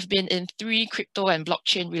have been in 3 crypto and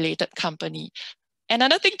blockchain related company.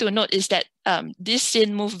 Another thing to note is that this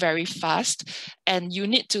scene moves very fast and you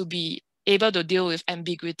need to be able to deal with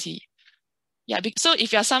ambiguity. Yeah, so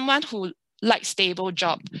if you're someone who likes stable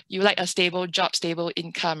job, you like a stable job, stable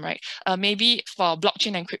income, right? Maybe for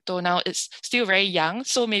blockchain and crypto now, it's still very young,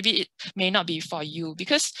 so maybe it may not be for you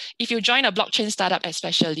because if you join a blockchain startup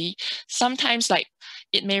especially, sometimes like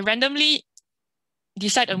it may randomly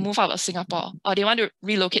decide to move out of Singapore or they want to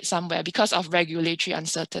relocate somewhere because of regulatory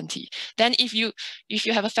uncertainty. Then if you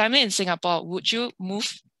have a family in Singapore, would you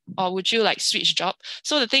move or would you like switch job?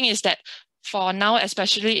 So the thing is that for now,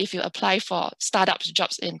 especially if you apply for startups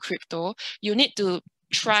jobs in crypto, you need to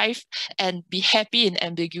thrive and be happy in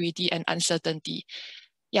ambiguity and uncertainty.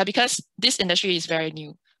 Yeah, because this industry is very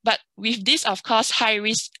new. But with this, of course, high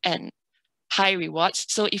risk and high rewards.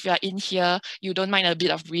 So if you are in here, you don't mind a bit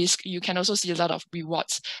of risk, you can also see a lot of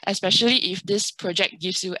rewards, especially if this project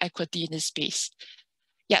gives you equity in this space.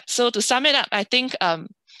 Yeah, so to sum it up, I think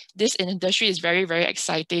this industry is very, very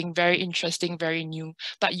exciting, very interesting, very new,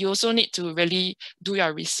 but you also need to really do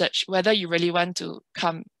your research, whether you really want to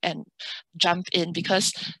come and jump in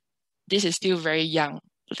because this is still very young.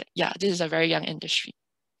 Yeah, this is a very young industry.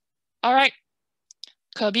 All right,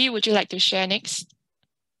 Kirby, would you like to share next?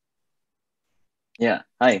 Yeah,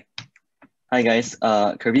 hi guys,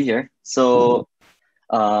 Kirby here. So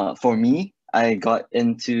for me, I got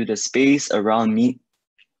into the space around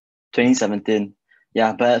 2017.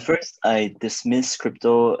 Yeah, but at first I dismissed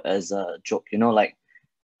crypto as a joke, you know, like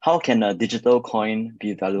how can a digital coin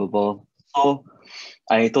be valuable? So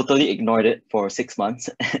I totally ignored it for 6 months.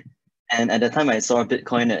 And at the time I saw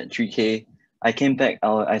Bitcoin at 3K, I came back,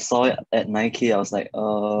 I saw it at 9K, I was like,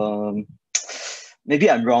 maybe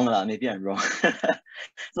I'm wrong lah, maybe I'm wrong.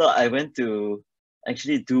 So I went to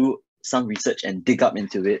actually do some research and dig up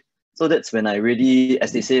into it. So that's when I really,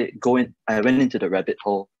 as they say, I went into the rabbit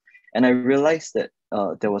hole. And I realized that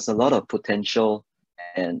there was a lot of potential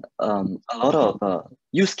and a lot of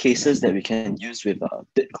use cases that we can use with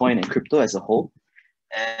Bitcoin and crypto as a whole,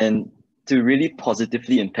 and to really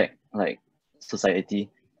positively impact like society.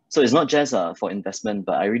 So it's not just for investment,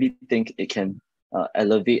 but I really think it can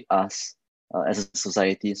elevate us as a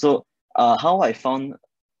society. So how I found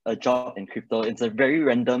a job in crypto, it's a very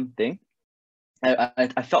random thing.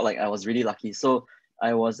 I felt like I was really lucky. So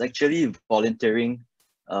I was actually volunteering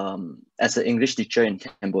as an English teacher in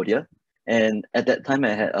Cambodia. And at that time,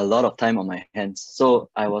 I had a lot of time on my hands. So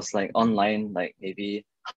I was like online, like maybe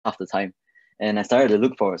half the time. And I started to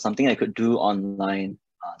look for something I could do online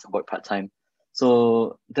to work part-time.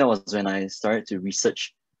 So that was when I started to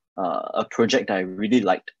research a project that I really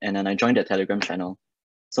liked. And then I joined the Telegram channel.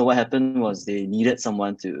 So what happened was they needed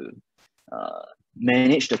someone to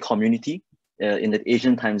manage the community in the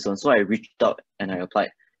Asian time zone. So I reached out and I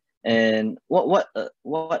applied. And what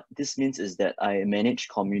this means is that I manage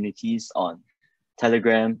communities on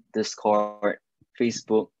Telegram, Discord,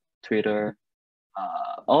 Facebook, Twitter,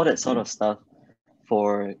 all that sort of stuff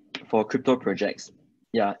for crypto projects.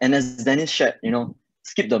 Yeah, and as Dennis shared,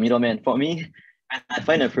 skip the middleman. For me, I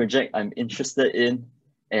find a project I'm interested in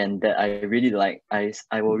and that I really like, I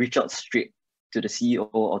will reach out straight to the CEO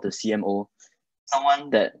or the CMO, someone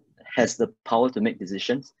that has the power to make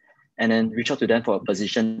decisions, and then reach out to them for a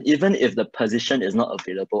position. Even if the position is not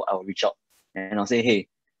available, I'll reach out and I'll say, hey,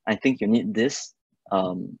 I think you need this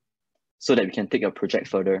so that we can take your project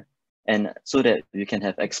further and so that you can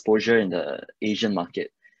have exposure in the Asian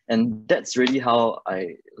market. And that's really how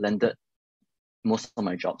I landed most of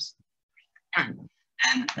my jobs. And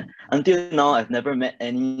until now, I've never met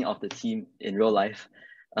any of the team in real life.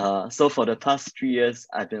 So for the past 3 years,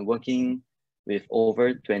 I've been working with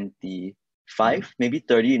over 25, maybe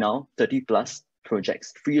 30 now, 30 plus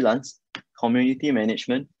projects, freelance, community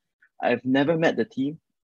management. I've never met the team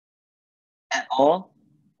at all.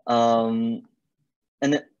 And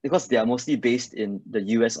because they are mostly based in the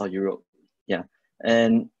US or Europe. Yeah.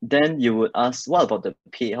 And then you would ask, what about the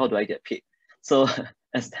pay? How do I get paid? So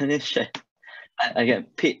as Dennis shared, I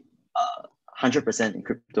get paid 100% in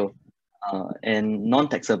crypto and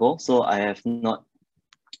non-taxable. So I have not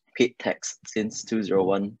paid tax since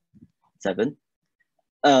 2017.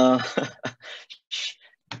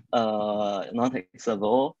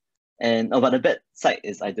 Non-taxable. And but the bad side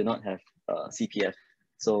is I do not have CPF.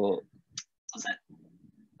 So sad.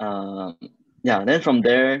 Yeah, then from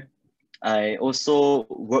there, I also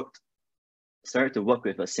started to work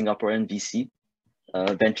with a Singaporean VC,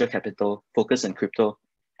 venture capital focused on crypto,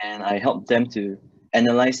 and I helped them to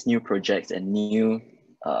analyze new projects and new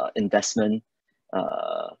investment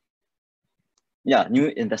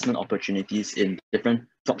opportunities in different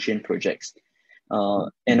blockchain projects.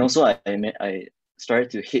 And also I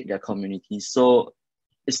started to hit their community. So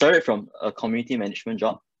it started from a community management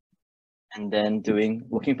job, and then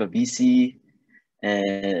working for VC,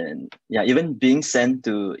 and yeah, even being sent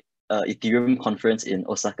to Ethereum conference in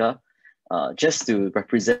Osaka, just to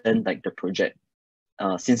represent like the project,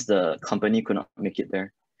 since the company could not make it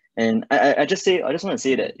there. And I just want to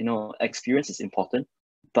say that experience is important,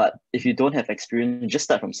 but if you don't have experience, just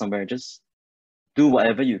start from somewhere. Just do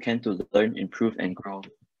whatever you can to learn, improve, and grow.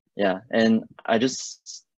 Yeah, and I'm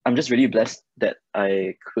just really blessed that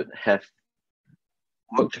I could have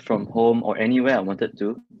worked from home or anywhere I wanted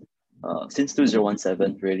to since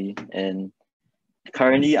 2017, really. And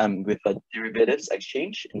currently I'm with a derivatives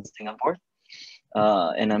exchange in Singapore.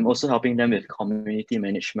 And I'm also helping them with community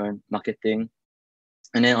management, marketing.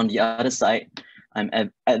 And then on the other side,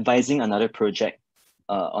 I'm advising another project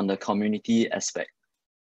on the community aspect.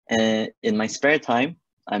 And in my spare time,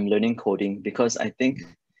 I'm learning coding because I think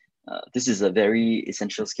this is a very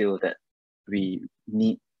essential skill that we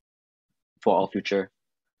need for our future.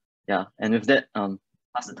 Yeah, and with that,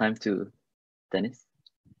 pass the time to Dennis.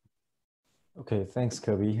 Okay, thanks,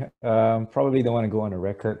 Kirby. Probably don't want to go on a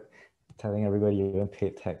record telling everybody you haven't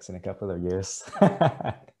paid tax in a couple of years.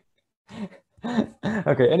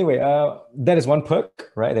 Okay, anyway, that is one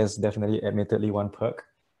perk, right? There's definitely, admittedly, one perk.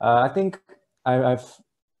 I think I've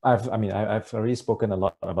already spoken a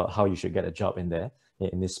lot about how you should get a job in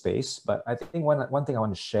this space. But I think one thing I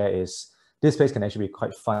want to share is this space can actually be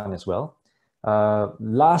quite fun as well.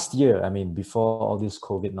 Last year, before all this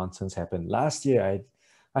COVID nonsense happened, last year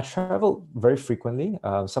I traveled very frequently.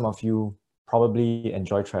 Some of you probably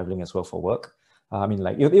enjoy traveling as well for work.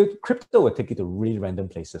 Crypto will take you to really random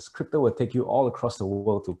places. Crypto will take you all across the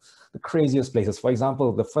world to the craziest places. For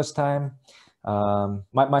example, the first time,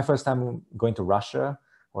 my first time going to Russia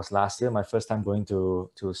was last year. My first time going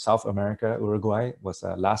to South America, Uruguay, was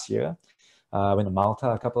last year. I went to Malta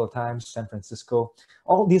a couple of times, San Francisco.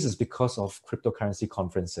 All this is because of cryptocurrency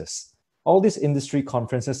conferences. All these industry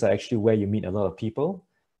conferences are actually where you meet a lot of people,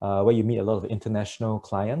 where you meet a lot of international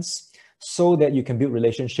clients, so that you can build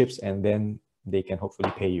relationships and then they can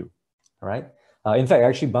hopefully pay you, all right? In fact, I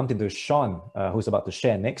actually bumped into Sean, who's about to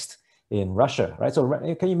share next, in Russia, right? So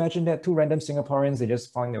can you imagine that two random Singaporeans, they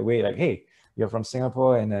just find their way like, hey, you're from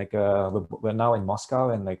Singapore and we're now in Moscow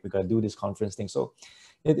and we got to do this conference thing. So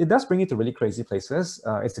it does bring you to really crazy places.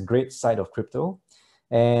 It's a great side of crypto.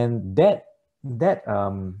 And that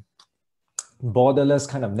borderless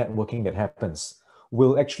kind of networking that happens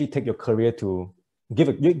will actually take your career to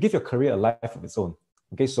give your career a life of its own.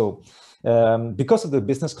 Okay, so because of the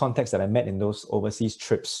business context that I met in those overseas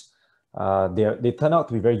trips, They turn out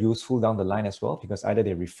to be very useful down the line as well, because either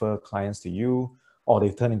they refer clients to you, or they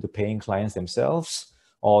turn into paying clients themselves,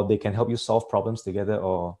 or they can help you solve problems together,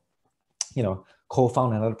 or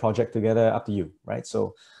co-found another project together, up to you, right?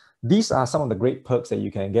 So these are some of the great perks that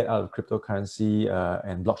you can get out of cryptocurrency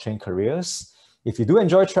and blockchain careers. If you do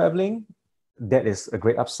enjoy traveling, that is a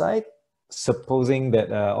great upside. Supposing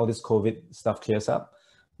that all this COVID stuff clears up,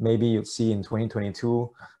 maybe you'll see in 2022,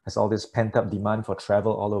 as all this pent-up demand for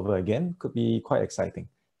travel all over again, could be quite exciting.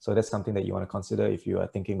 So that's something that you want to consider if you are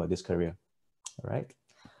thinking about this career. All right.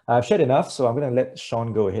 I've shared enough, so I'm going to let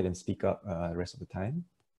Sean go ahead and speak up the rest of the time.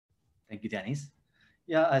 Thank you, Dennis.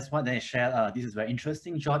 Yeah, as what Dennis shared, this is a very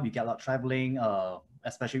interesting job. You get a lot of traveling,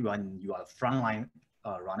 especially when you are a frontline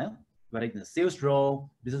runner, whether it's in the sales role,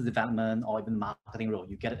 business development, or even marketing role.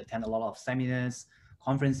 You get to attend a lot of seminars,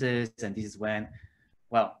 conferences, and this is when,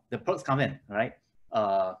 well, the perks come in, right?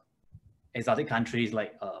 Exotic countries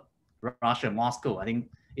like Russia, Moscow, I think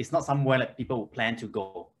it's not somewhere that people plan to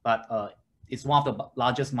go, but it's one of the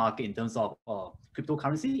largest market in terms of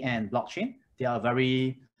cryptocurrency and blockchain. They are a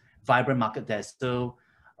very vibrant market there. So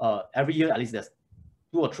every year, at least there's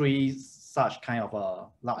 2 or 3 such kind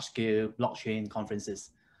of large-scale blockchain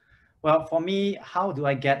conferences. Well, for me, how do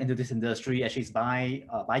I get into this industry? Actually, it's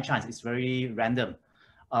by chance. It's very random.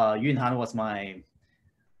 Yun Han was my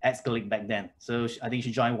ex-colleague back then. So I think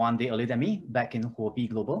she joined one day earlier than me back in Huobi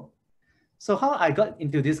Global. So how I got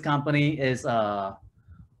into this company is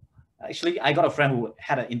actually I got a friend who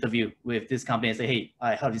had an interview with this company and said, hey,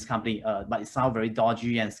 I heard this company, but it sounds very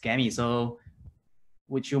dodgy and scammy. So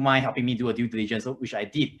would you mind helping me do a due diligence? So, which I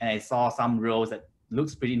did. And I saw some roles that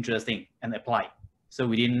looks pretty interesting and applied. So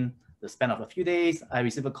within the span of a few days, I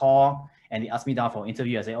received a call and they asked me down for an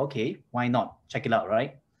interview. I said, okay, why not? Check it out,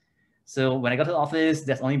 right? So when I got to the office,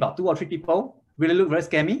 there's only about 2 or 3 people. Really look very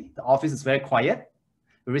scammy. The office is very quiet,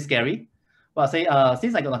 very scary. But I say,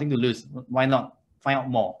 since I got nothing to lose, why not find out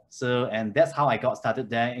more? So, and that's how I got started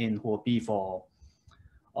there in Huobi for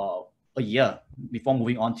a year before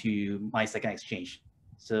moving on to my second exchange.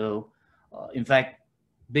 So in fact,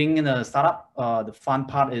 being in a startup, the fun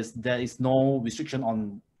part is there is no restriction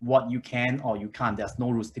on what you can or you can't. There's no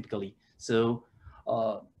rules typically. So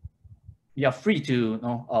you are free to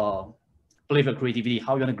play with your creativity,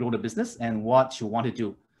 how you want to grow the business and what you want to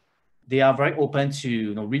do. They are very open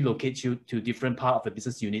to relocate you to different part of the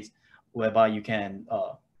business units whereby you can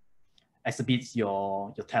exhibit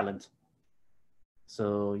your talent.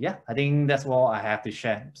 So yeah, I think that's all I have to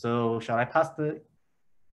share. So shall I pass to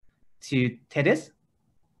Thaddeus?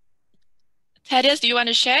 Thaddeus, do you want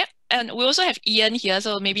to share? And we also have Ian here,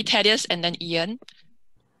 so maybe Thaddeus and then Ian.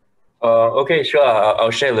 Okay, sure. I'll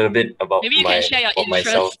share a little bit about maybe you can share your interest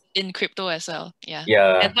myself in crypto as well. Yeah.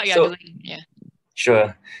 Yeah. And what you're doing. Yeah.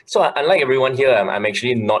 Sure. So unlike everyone here, I'm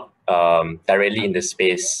actually not directly in the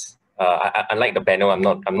space. Unlike the panel, I'm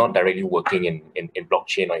not directly working in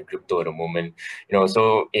blockchain or in crypto at the moment.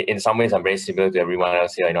 So in some ways I'm very similar to everyone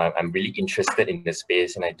else here. I'm really interested in the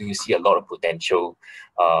space, and I do see a lot of potential.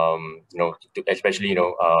 Especially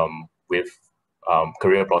with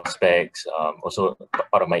career prospects, also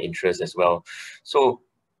part of my interest as well. So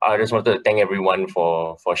I just wanted to thank everyone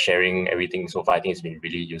for sharing everything so far. I think it's been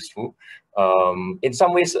really useful. In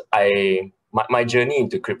some ways, my journey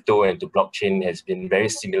into crypto and to blockchain has been very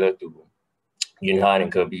similar to Yun Han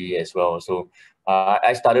and Kirby as well. So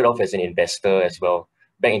I started off as an investor as well.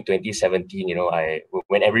 Back in 2017,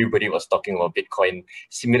 when everybody was talking about Bitcoin,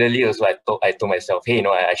 similarly also I told myself, hey,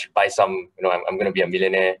 I should buy some. I'm going to be a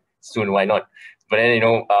millionaire soon. Why not? But then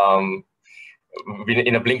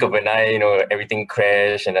in a blink of an eye, everything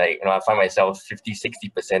crashed, and I find myself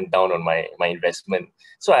 50-60% down on my investment.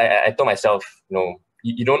 So I told myself,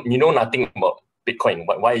 you know nothing about Bitcoin.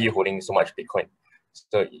 Why are you holding so much Bitcoin?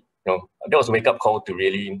 So that was a wake up call to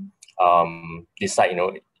really decide,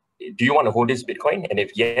 do you want to hold this Bitcoin? And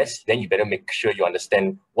if yes, then you better make sure you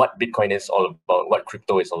understand what Bitcoin is all about, what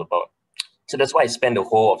crypto is all about. So that's why I spent the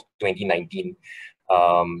whole of 2019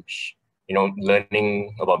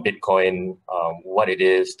 learning about Bitcoin, what it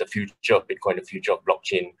is, the future of Bitcoin, the future of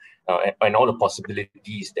blockchain, and all the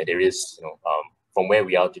possibilities that there is, from where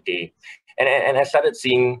we are today. And I started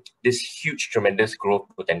seeing this huge, tremendous growth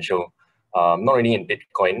potential, not only in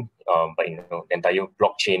Bitcoin, but the entire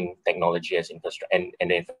blockchain technology as infrastructure and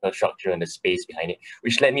the infrastructure and the space behind it,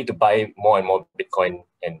 which led me to buy more and more Bitcoin.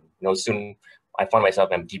 And soon I found myself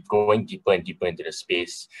going deeper and deeper into the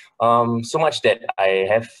space, so much that I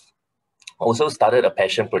have also started a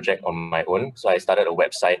passion project on my own. So I started a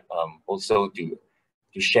website also to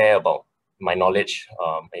share about my knowledge,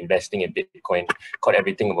 investing in Bitcoin, caught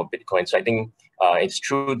everything about Bitcoin. So I think it's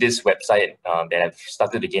through this website that I've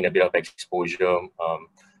started to gain a bit of exposure.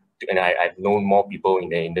 And I've known more people in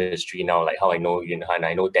the industry now, like how I know Yun Han,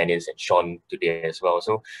 I know Dennis and Sean today as well.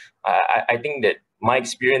 So I think that my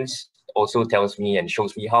experience also tells me and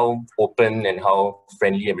shows me how open and how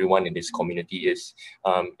friendly everyone in this community is.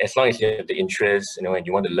 As long as you have the interest, and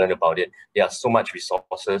you want to learn about it, there are so much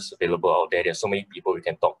resources available out there. There's so many people we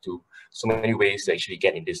can talk to, so many ways to actually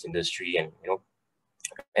get in this industry and,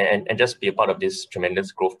 and just be a part of this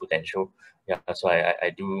tremendous growth potential. Yeah, so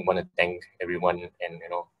I do want to thank everyone and,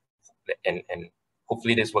 and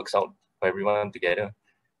hopefully this works out for everyone together.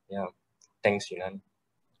 Yeah, thanks, Yunan.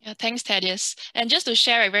 Yeah, thanks, Thaddeus. And just to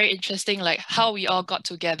share a very interesting, like how we all got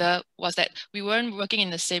together was that we weren't working in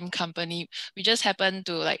the same company. We just happened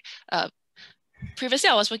to previously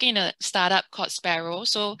I was working in a startup called Sparrow.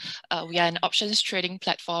 So we are an options trading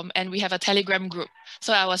platform and we have a Telegram group.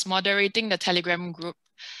 So I was moderating the Telegram group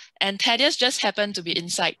and Thaddeus just happened to be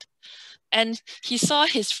inside. And he saw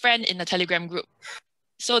his friend in the Telegram group.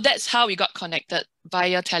 So that's how we got connected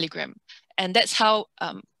via Telegram. And that's how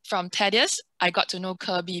from Thaddeus, I got to know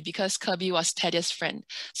Kirby because Kirby was Thaddeus' friend.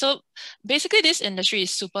 So basically this industry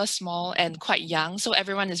is super small and quite young. So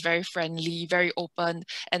everyone is very friendly, very open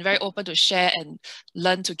to share and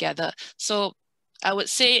learn together. So I would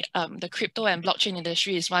say the crypto and blockchain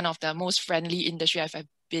industry is one of the most friendly industry I've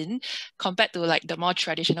been compared to like the more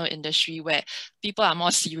traditional industry where people are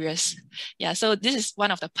more serious. Yeah, so this is one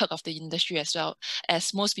of the perks of the industry as well,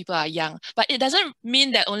 as most people are young. But it doesn't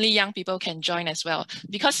mean that only young people can join as well,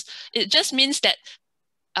 because it just means that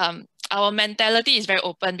our mentality is very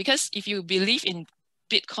open, because if you believe in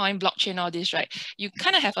Bitcoin, blockchain, all this, right, you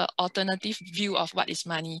kind of have an alternative view of what is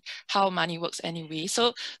money, how money works anyway.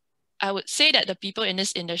 So I would say that the people in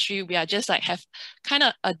this industry, we are just like have kind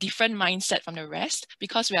of a different mindset from the rest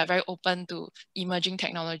because we are very open to emerging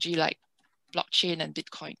technology like blockchain and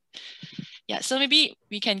Bitcoin. Yeah, so maybe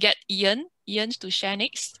we can get Ian to share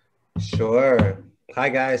next. Sure. Hi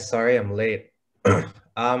guys, sorry I'm late.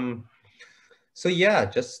 So yeah,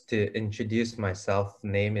 just to introduce myself,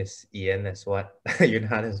 name is Ian, as what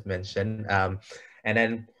Yunhan has mentioned. And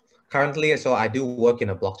then currently, so I do work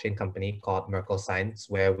in a blockchain company called Merkle Science,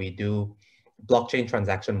 where we do blockchain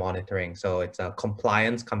transaction monitoring. So it's a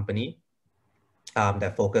compliance company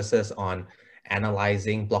that focuses on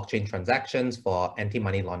analyzing blockchain transactions for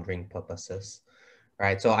anti-money laundering purposes,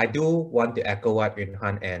 right? So I do want to echo what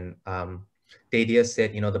Yunhan and Thaddeus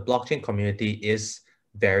said. The blockchain community is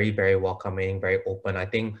very, very welcoming, very open. I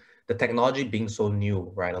think the technology being so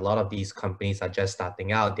new, right? A lot of these companies are just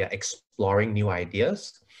starting out. They're exploring new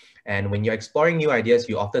ideas. And when you're exploring new ideas,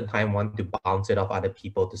 you oftentimes want to bounce it off other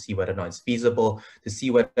people to see whether or not it's feasible, to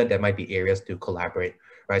see whether there might be areas to collaborate,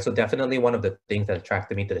 right? So definitely one of the things that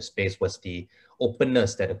attracted me to the space was the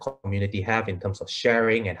openness that the community have in terms of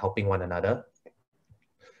sharing and helping one another.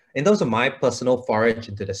 In terms of my personal forage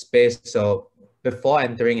into the space, so before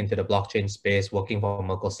entering into the blockchain space, working for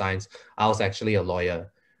Merkle Science, I was actually a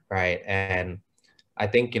lawyer, right? And I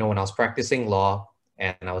think, when I was practicing law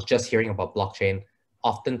and I was just hearing about blockchain,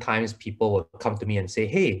 oftentimes people would come to me and say,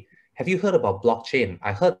 hey, have you heard about blockchain?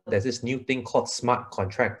 I heard there's this new thing called smart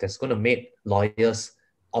contract that's going to make lawyers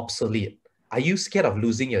obsolete. Are you scared of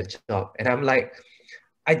losing your job? And I'm like,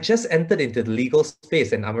 I just entered into the legal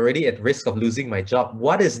space and I'm already at risk of losing my job.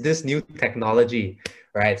 What is this new technology,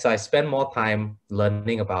 right? So I spend more time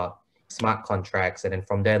learning about smart contracts and then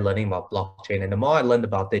from there learning about blockchain. And the more I learned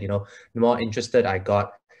about it, the more interested I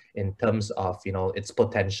got in terms of, its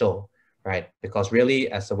potential, right? Because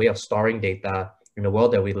really as a way of storing data in the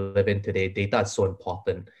world that we live in today, data is so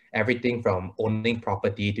important. Everything from owning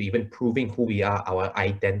property to even proving who we are, our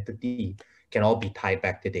identity can all be tied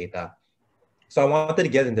back to data. So I wanted to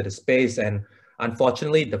get into the space, and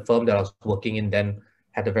unfortunately, the firm that I was working in then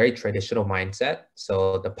had a very traditional mindset.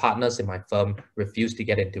 So the partners in my firm refused to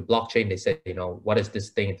get into blockchain. They said, what is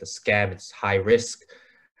this thing? It's a scam, it's high risk.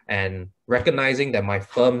 And recognizing that my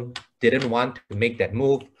firm didn't want to make that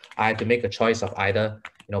move, I had to make a choice of either,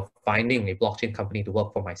 finding a blockchain company to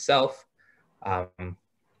work for myself,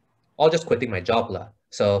 or just quitting my job.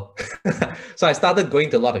 So, so I started going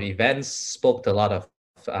to a lot of events, spoke to a lot of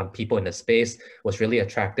people in the space, was really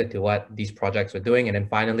attracted to what these projects were doing. And then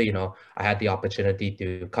finally, I had the opportunity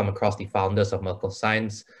to come across the founders of Merkle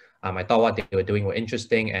Science. I thought what they were doing were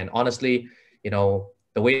interesting. And honestly,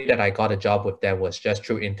 the way that I got a job with them was just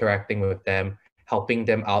through interacting with them, helping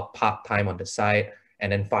them out part-time on the side.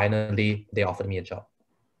 And then finally, they offered me a job,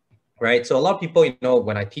 right? So a lot of people,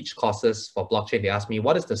 when I teach courses for blockchain, they ask me,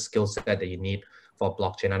 what is the skill set that you need for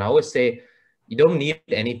blockchain? And I always say, you don't need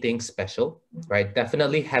anything special, right?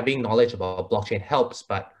 Definitely having knowledge about blockchain helps,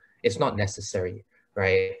 but it's not necessary,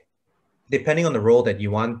 right? Depending on the role that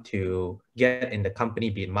you want to get in the company,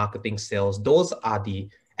 be it marketing, sales, those are the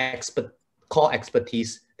core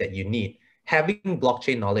expertise that you need. Having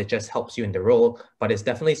blockchain knowledge just helps you in the role, but it's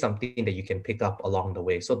definitely something that you can pick up along the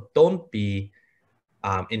way. So don't be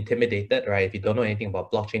intimidated, right? If you don't know anything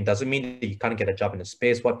about blockchain, doesn't mean that you can't get a job in the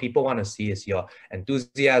space. What people want to see is your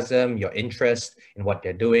enthusiasm, your interest in what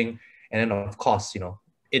they're doing. And then of course,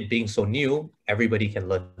 it being so new, everybody can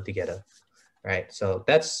learn together, right? So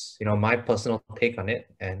that's, my personal take on it.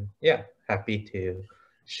 And yeah, happy to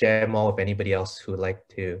share more with anybody else who would like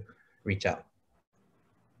to reach out.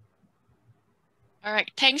 All right,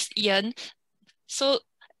 thanks, Ian. So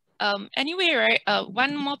anyway, right,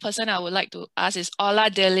 one more person I would like to ask is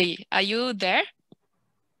Ola Deli. Are you there?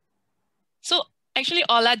 So actually,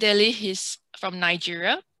 Ola Deli, he's from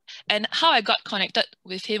Nigeria. And how I got connected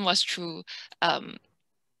with him was through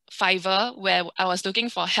Fiverr, where I was looking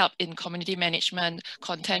for help in community management,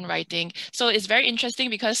 content writing. So it's very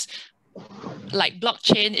interesting because like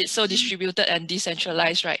blockchain is so distributed and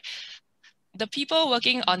decentralized, right? The people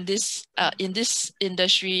working on this in this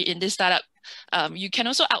industry, in this startup, you can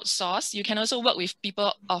also outsource. You can also work with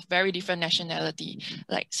people of very different nationality.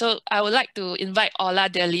 So I would like to invite Ola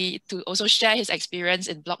Deli to also share his experience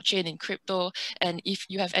in blockchain, in crypto, and if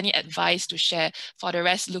you have any advice to share for the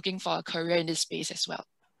rest looking for a career in this space as well.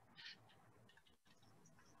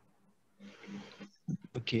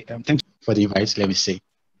 Okay, thanks for the invite, let me say.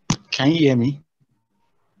 Can you hear me?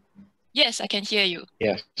 Yes, I can hear you.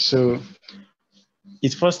 Yeah, so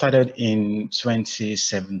it first started in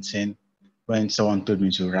 2017 when someone told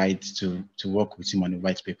me to work with him on a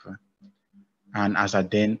white paper. And as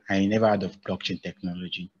at then, I never heard of blockchain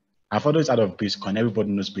technology. I've always heard of Bitcoin.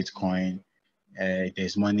 Everybody knows Bitcoin.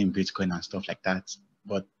 There's money in Bitcoin and stuff like that.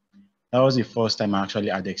 But that was the first time I actually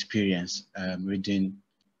had experience reading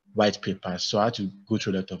white papers. So I had to go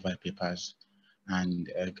through a lot of white papers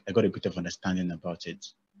and I got a bit of understanding about it.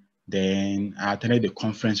 Then I attended a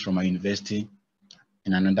conference from my university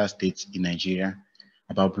in another state in Nigeria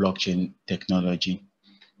about blockchain technology.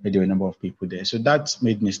 There were a number of people there. So that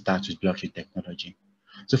made me start with blockchain technology.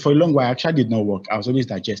 So for a long while, I actually did not work. I was always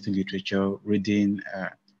digesting literature, reading a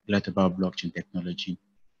lot about blockchain technology.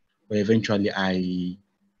 But eventually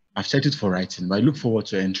I've settled for writing, but I look forward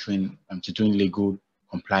to entering to doing legal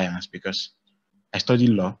compliance because I study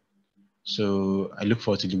law. So I look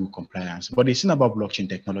forward to legal compliance. But the thing about blockchain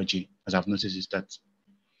technology, as I've noticed, is that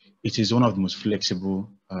it is one of the most flexible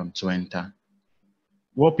to enter.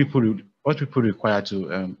 What people require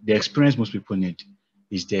to, the experience most people need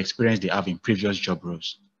is the experience they have in previous job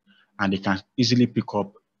roles. And they can easily pick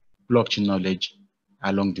up blockchain knowledge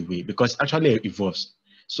along the way because actually it evolves.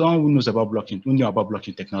 Someone who knows about blockchain, who knew about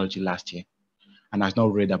blockchain technology last year and has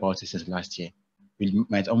not read about it since last year,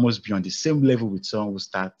 might almost be on the same level with someone who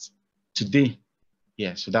starts today.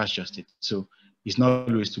 Yeah, so that's just it. So it's not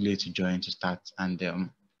always too late to join, to start, and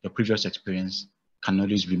your previous experience can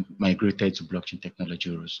always be migrated to blockchain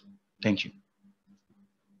technology roles. Thank you.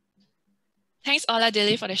 Thanks, Ola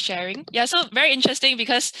Dili, for the sharing. Yeah, so very interesting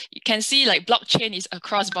because you can see like blockchain is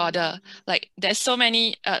across border. Like there's so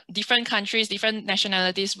many different countries, different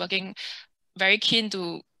nationalities working very keen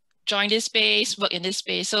to join this space, work in this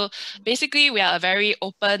space. So basically we are a very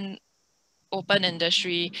open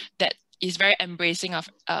industry that is very embracing of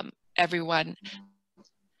everyone.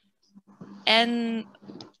 And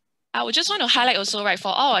I would just want to highlight also, right, for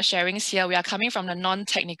all our sharings here, we are coming from the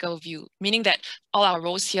non-technical view, meaning that all our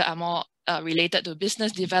roles here are more related to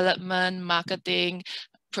business development, marketing,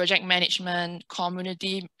 project management,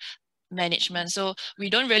 community management. So we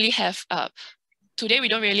don't really have, today we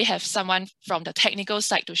don't really have someone from the technical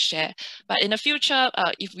side to share. But in the future,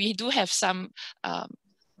 if we do have some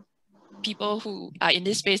people who are in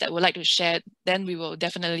this space that would like to share, then we will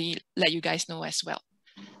definitely let you guys know as well.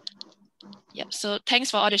 Yep, so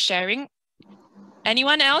thanks for all the sharing.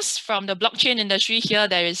 Anyone else from the blockchain industry here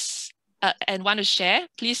that is and want to share,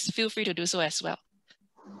 please feel free to do so as well.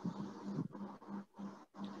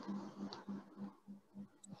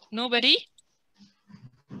 Nobody?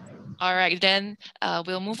 All right, then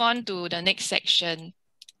we'll move on to the next section,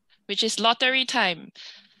 which is lottery time.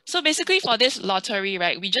 So basically for this lottery,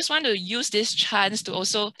 right, we just want to use this chance to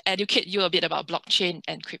also educate you a bit about blockchain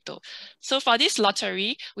and crypto. So for this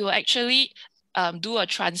lottery, we will actually do a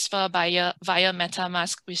transfer via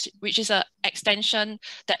MetaMask, which is an extension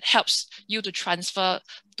that helps you to transfer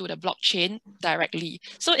to the blockchain directly.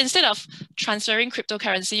 So instead of transferring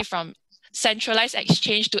cryptocurrency from centralized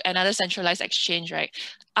exchange to another centralized exchange, right?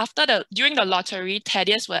 During the lottery,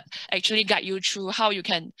 Thaddeus will actually guide you through how you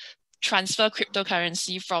can transfer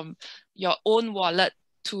cryptocurrency from your own wallet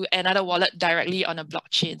to another wallet directly on a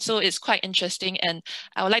blockchain. So it's quite interesting, and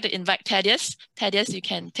I would like to invite Thaddeus. Thaddeus, you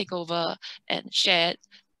can take over and share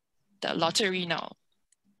the lottery now.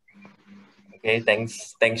 Okay,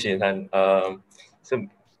 thanks, Shinhan. So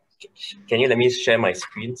can you let me share my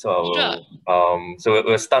screen? So I will, Sure. so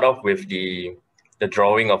we'll start off with the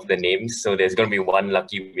drawing of the names. So there's going to be one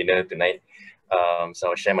lucky winner tonight. So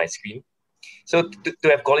I'll share my screen. So to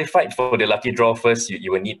have qualified for the lucky draw first,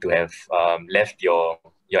 you will need to have left your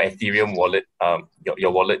Ethereum wallet,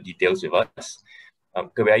 your wallet details with us.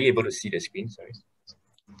 Are you able to see the screen? Sorry.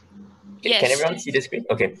 Yes. Can everyone see the screen?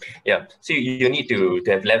 Okay. Yeah. So you need to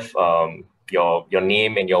have left your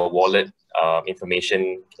name and your wallet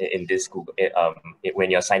information in this Google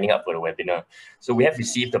when you're signing up for the webinar. So we have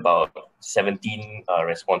received about 17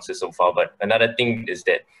 responses so far. But another thing is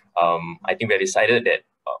that I think we decided that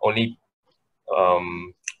only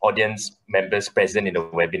audience members present in the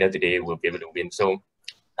webinar today will be able to win. So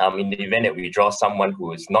in the event that we draw someone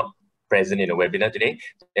who is not present in the webinar today,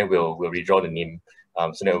 then we'll redraw the name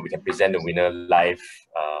so that we can present the winner live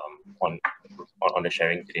on the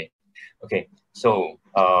sharing today. Okay, so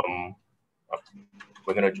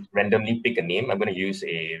we're going to randomly pick a name. I'm going to use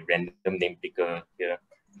a random name picker here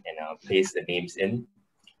and paste the names in.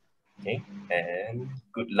 Okay, and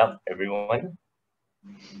good luck, everyone.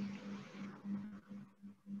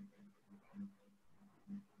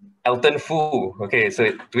 Elton Fu. Okay,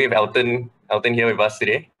 so do we have Elton here with us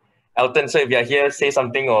today? Elton, so if you're here, say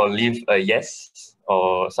something or leave a yes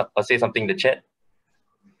or say something in the chat.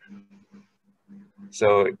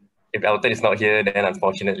 So if Elton is not here, then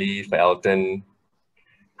unfortunately for Elton,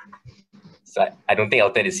 so I don't think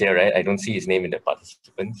Elton is here, right? I don't see his name in the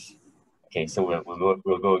participants. Okay, so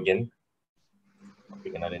we'll go again. I'll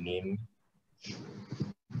pick another name.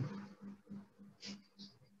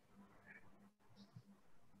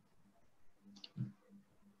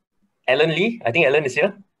 Ellen Lee, I think Ellen is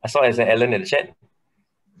here. I saw as an Ellen in the chat.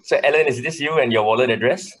 So Ellen, is this you and your wallet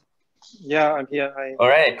address? Yeah, I'm here. Hi. All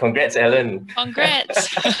right, congrats, Ellen.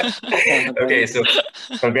 Congrats. Okay, so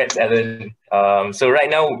congrats, Ellen. So right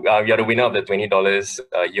now you're the winner of the $20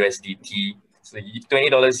 USDT. So $20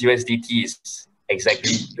 USDT is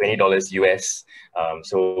exactly $20 US.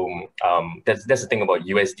 That's the thing about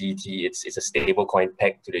USDT. It's a stable coin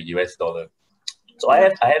pegged to the US dollar. So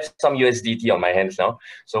I have some USDT on my hands now.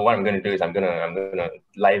 So what I'm going to do is I'm gonna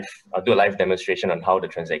do a live demonstration on how the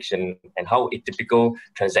transaction and how a typical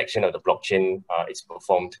transaction of the blockchain is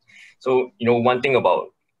performed. So one thing about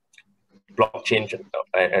blockchain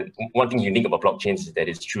and one thing unique about blockchains is that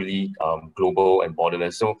it's truly global and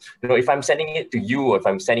borderless. So if I'm sending it to you or if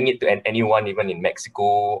I'm sending it to anyone, even in Mexico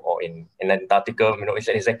or in Antarctica, it's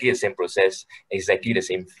exactly the same process, exactly the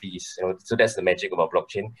same fees. So that's the magic about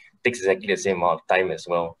blockchain. It takes exactly the same amount of time as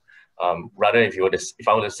well. Rather, if I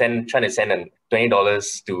were to try to send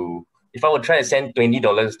 $20 to if I would try to send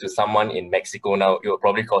 $20 to someone in Mexico now, it would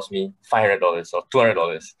probably cost me $500 or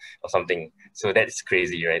 $200 or something. So that's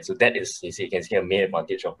crazy, right? So that is, you can see a main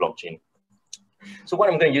advantage of blockchain. So what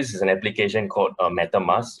I'm going to use is an application called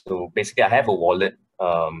MetaMask. So basically, I have a wallet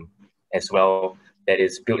as well that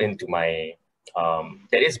is built into my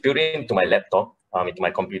laptop, into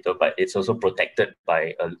my computer, but it's also protected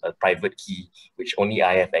by a private key, which only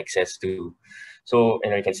I have access to. So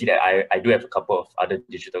you can see that I do have a couple of other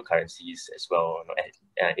digital currencies as well.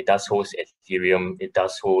 It does host Ethereum. It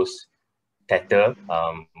does host Tether,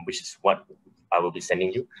 which is what I will be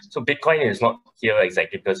sending you. So Bitcoin is not here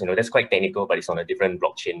exactly because that's quite technical, but it's on a different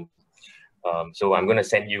blockchain. So I'm going to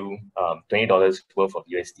send you $20 worth of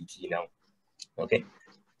USDT now. Okay.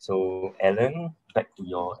 So Alan, back to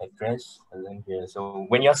your address. Alan here. So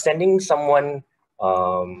when you're sending someone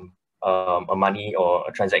a money or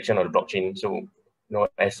a transaction on the blockchain, so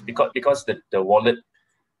because the wallet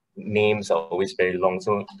names are always very long,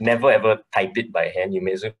 so never ever type it by hand. You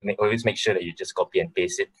may always make sure that you just copy and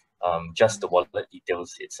paste it, just the wallet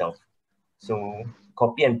details itself. So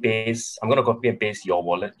copy and paste. I'm going to copy and paste your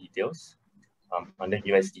wallet details under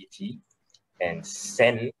USDT and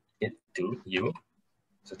send it to you.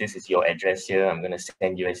 So this is your address here. I'm going to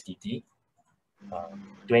send USDT,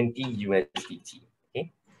 20 USDT.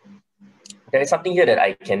 Okay. There is something here that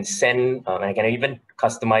I can send. I can even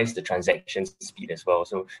customize the transaction speed as well.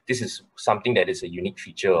 So this is something that is a unique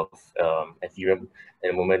feature of Ethereum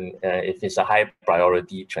at the moment. If it's a high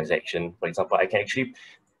priority transaction, for example, I can actually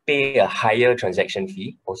pay a higher transaction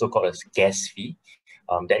fee, also called a gas fee,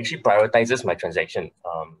 that actually prioritizes my transaction.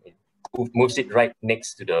 It moves it right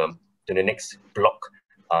next to the to the next block.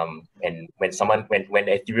 And when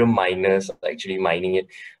Ethereum miners are actually mining it,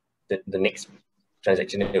 the next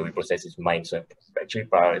transaction that we process is mined. So I'm actually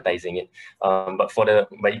prioritizing it.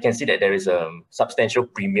 But you can see that there is a substantial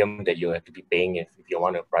premium that you have to be paying if you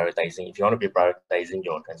want to be prioritizing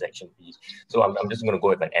your transaction fees. So I'm just going to go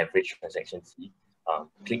with an average transaction fee.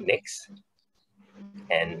 Click next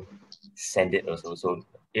and send it also. So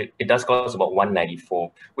it does cost about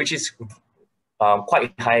 $1.94, which is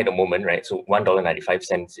quite high at the moment, right? So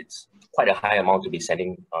 $1.95, it's quite a high amount to be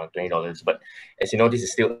sending $20. But as you know, this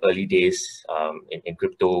is still early days in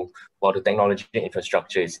crypto. While the technology and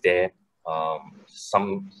infrastructure is there,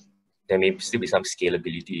 there may still be some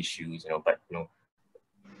scalability issues, but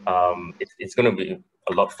it's going to be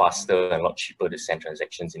a lot faster and a lot cheaper to send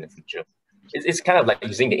transactions in the future. It's kind of like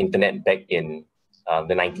using the internet back in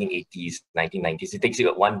the 1980s, 1990s. It takes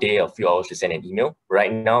you 1 day or a few hours to send an email.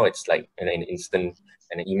 Right now, it's like an instant,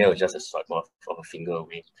 and an email is just a swipe of a finger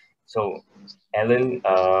away. So, Alan,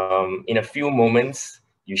 in a few moments,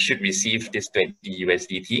 you should receive this 20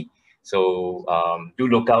 USDT. So do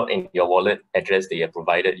look out in your wallet address that you have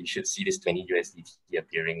provided. You should see this 20 USDT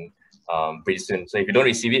appearing pretty soon. So if you don't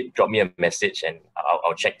receive it, drop me a message and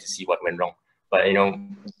I'll check to see what went wrong. But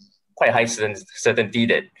quite high certainty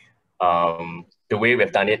that the way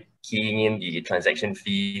we've done it, keying in the transaction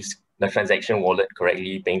fees, the transaction wallet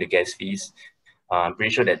correctly, paying the gas fees, I'm pretty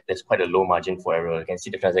sure that there's quite a low margin for error. You can see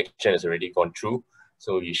the transaction has already gone through.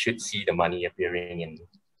 So you should see the money appearing in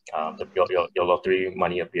your lottery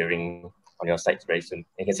money appearing on your sites very soon.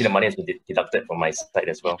 You can see the money has been deducted from my site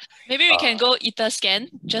as well. Maybe we can go Etherscan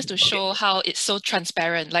just to show how it's so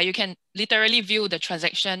transparent. Like you can literally view the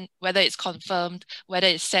transaction, whether it's confirmed, whether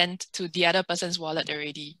it's sent to the other person's wallet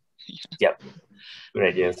already. Yep. Good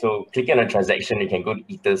idea. So clicking on a transaction, you can go to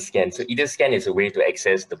Etherscan. So Etherscan is a way to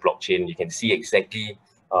access the blockchain. You can see exactly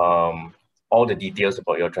all the details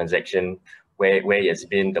about your transaction, where it has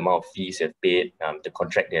been, the amount of fees you've paid, the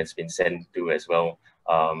contract that has been sent to as well.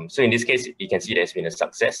 So in this case, you can see there's been a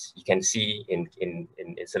success. You can see in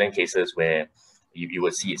certain cases where you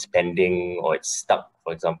will see it's pending or it's stuck,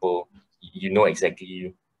 for example, you know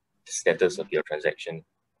exactly the status of your transaction.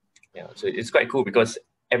 Yeah, so it's quite cool because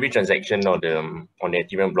every transaction on the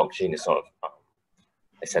Ethereum blockchain is sort of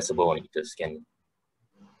accessible on Etherscan.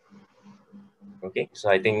 Okay, so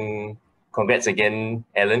I think congrats again,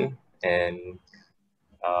 Alan, and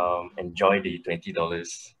enjoy the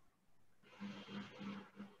 $20.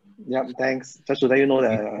 Yeah, thanks. Just to let you know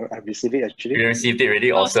that I received it actually. You received it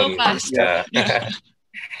already? Awesome. So fast. Yeah.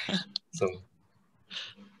 So.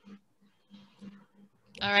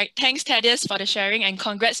 All right. Thanks, Thaddeus, for the sharing, and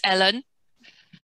congrats, Alan.